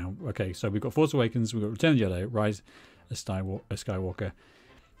is for now. Okay, so we've got Force Awakens, we've got Return of the Jedi, Rise of Skywalker,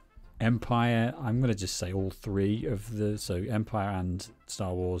 Empire. I'm going to just say all three of the. So Empire and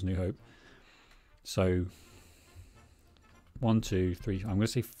Star Wars: New Hope. So 1, 2, 3. I'm going to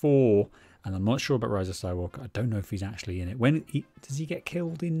say 4, and I'm not sure about Rise of Skywalker. I don't know if he's actually in it. Does he get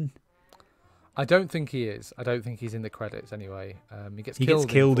killed in? I don't think he is. I don't think he's in the credits anyway. He gets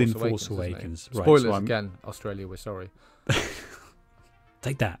killed in Force Awakens. Right, Spoilers so again, Australia. We're sorry.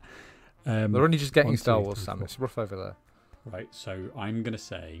 Take that. They're only just getting 1, 2, Star Wars, 3, Sam. 4. It's rough over there. Right, so I'm going to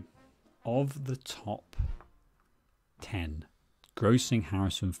say, of the top 10 grossing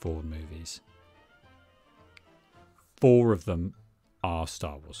Harrison Ford movies, 4 of them are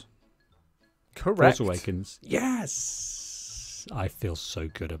Star Wars. Correct. Force Awakens. Yes. I feel so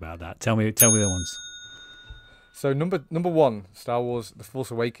good about that. Tell me the ones. So number 1, Star Wars: The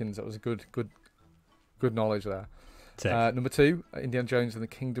Force Awakens. That was a good knowledge there. Number 2, Indiana Jones and the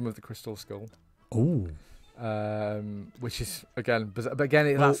Kingdom of the Crystal Skull. Ooh. Which is again, but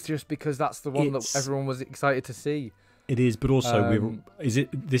again, that's just because that's the one that everyone was excited to see. It is, but also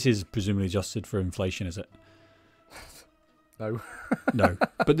this is presumably adjusted for inflation, is it? No. No,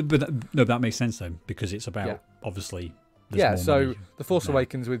 but that makes sense then, because it's about obviously. So The Force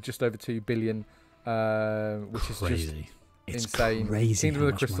Awakens with just over 2 billion, which is just insane. Crazy. Kingdom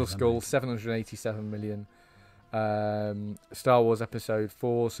of the Crystal Skull, 787 million. Star Wars Episode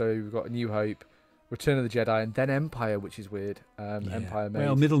 4, so we've got A New Hope, Return of the Jedi, and then Empire, which is weird. Empire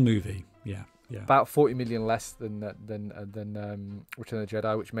made middle movie, yeah. About 40 million less than Return of the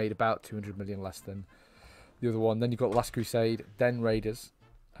Jedi, which made about 200 million less than the other one. Then you've got Last Crusade, then Raiders,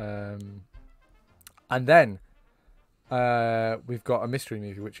 and then we've got a mystery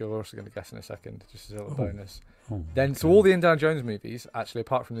movie, which you're also going to guess in a second, just as a little bonus. So all the Indiana Jones movies, actually,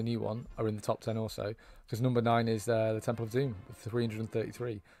 apart from the new one, are in the top 10 also, because number 9 is the Temple of Doom, with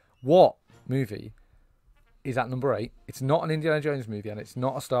 333. What movie is at number 8? It's not an Indiana Jones movie, and it's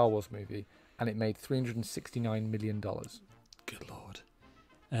not a Star Wars movie, and it made $369 million. Good Lord.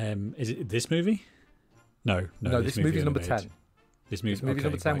 Is it this movie? No, this movie's number 10. This movie's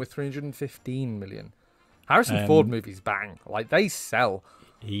number 10 with 315 million. Harrison Ford movies bang, like they sell.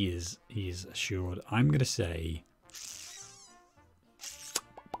 He is assured. I'm going to say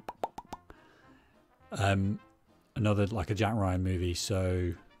another, like a Jack Ryan movie,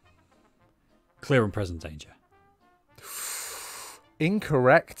 so Clear and Present Danger.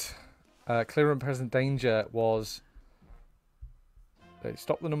 Incorrect. Clear and Present Danger was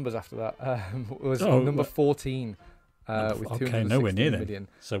stop the numbers after that. Was number 14 with 216 nowhere near million. then.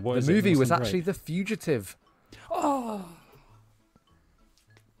 So what is the movie it? was actually The Fugitive. Oh,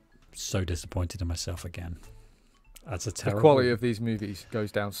 so disappointed in myself again. That's a terrible. The quality of these movies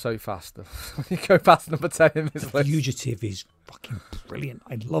goes down so fast. You go past number 10 in this list. The Fugitive is fucking brilliant.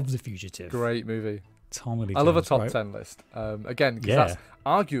 I love The Fugitive. Great movie. Tom Lee I love a top right? 10 list. Again, because that's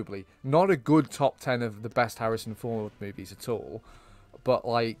arguably not a good top 10 of the best Harrison Ford movies at all, but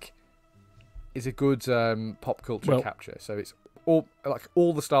like is a good pop culture capture. So it's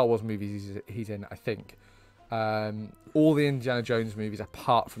all the Star Wars movies he's in, I think. All the Indiana Jones movies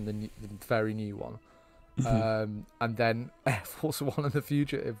apart from the very new one. And then Air Force One and The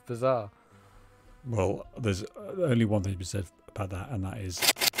Fugitive. Bizarre. Well, there's only one thing to be said about that, and that is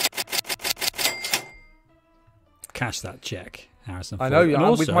cash that check, Harrison Ford. I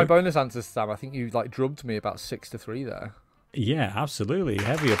know, with my bonus answers, Sam, I think you drubbed me about 6-3 there. Yeah, absolutely.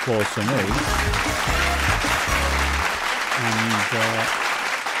 Heavy applause for me.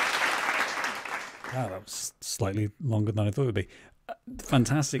 And that was slightly longer than I thought it would be.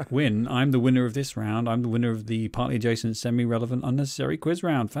 Fantastic win. I'm the winner of this round. I'm the winner of the partly adjacent, semi-relevant, unnecessary quiz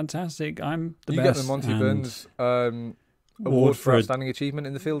round. Fantastic. I'm the best. You get the Monty Burns award for outstanding achievement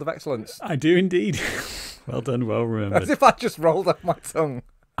in the field of excellence. I do indeed. Well done, well remembered. As if I just rolled off my tongue.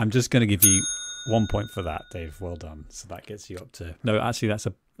 I'm just going to give you 1 point for that, Dave. Well done. So that gets you up to... No, actually, that's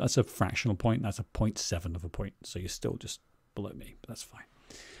a fractional point. That's a 0.7 of a point. So you're still just below me. But that's fine.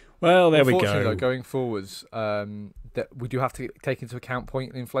 Well, there we go. Unfortunately, though, going forwards, that we do have to take into account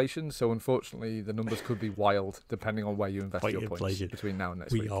point inflation. So unfortunately, the numbers could be wild depending on where you invest your points between now and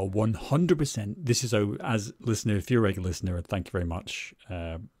next week. We are 100%. This is, as listener, if you're a regular listener, thank you very much.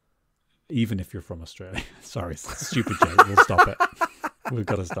 Even if you're from Australia. Sorry, it's a stupid joke. We'll stop it. We've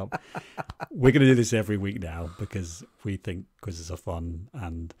got to stop. We're going to do this every week now because we think quizzes are fun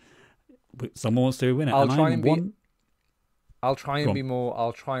and someone wants to win it. I'll try and beat I'll try Go and on. be more.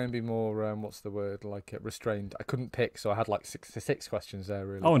 I'll try and be more. What's the word? Like restrained. I couldn't pick, so I had like six questions there.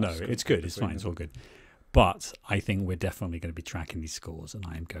 Really. Oh I no, just couldn't it's good. pick It's between fine. It's them. all good. But I think we're definitely going to be tracking these scores, and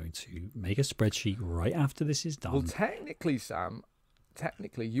I am going to make a spreadsheet right after this is done. Well, technically, Sam,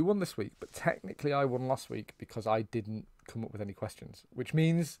 technically you won this week, but technically I won last week because I didn't come up with any questions, which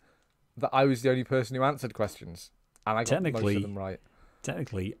means that I was the only person who answered questions, and I got most Technically- of them right.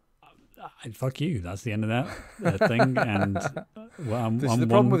 Technically, fuck you. That's the end of that thing. And well, I'm, This is I'm the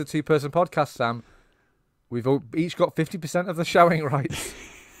problem one- with a two-person podcast, Sam. We've each got 50% of the showing right.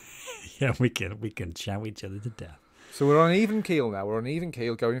 Yeah, we can shout each other to death. So we're on an even keel now. We're on an even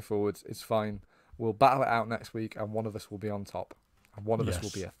keel going forwards. It's fine. We'll battle it out next week, and one of us will be on top, and one of us will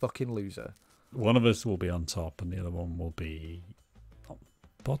Yes. be a fucking loser. One of us will be on top, and the other one will be on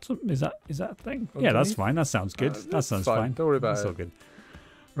bottom. Is that a thing? Yeah, that's Underneath? fine. That sounds good. That That's sounds fine. fine. Don't worry about That's it. all good.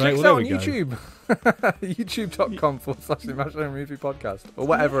 Check Right, us well, out on there we go. YouTube. YouTube.com/Imaginary Movie Podcast, or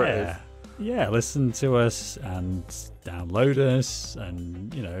whatever it is. Yeah, listen to us and download us,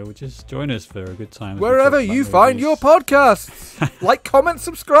 and just join us for a good time. as we Wherever talk about you find your movies. podcasts. Like, comment,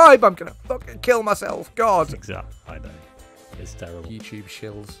 subscribe. I'm going to fucking kill myself. God. Exactly, I know it's terrible. YouTube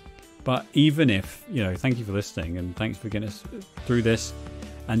shills. But even if thank you for listening, and thanks for getting us through this.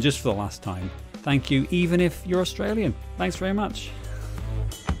 And just for the last time, thank you. Even if you're Australian, thanks very much.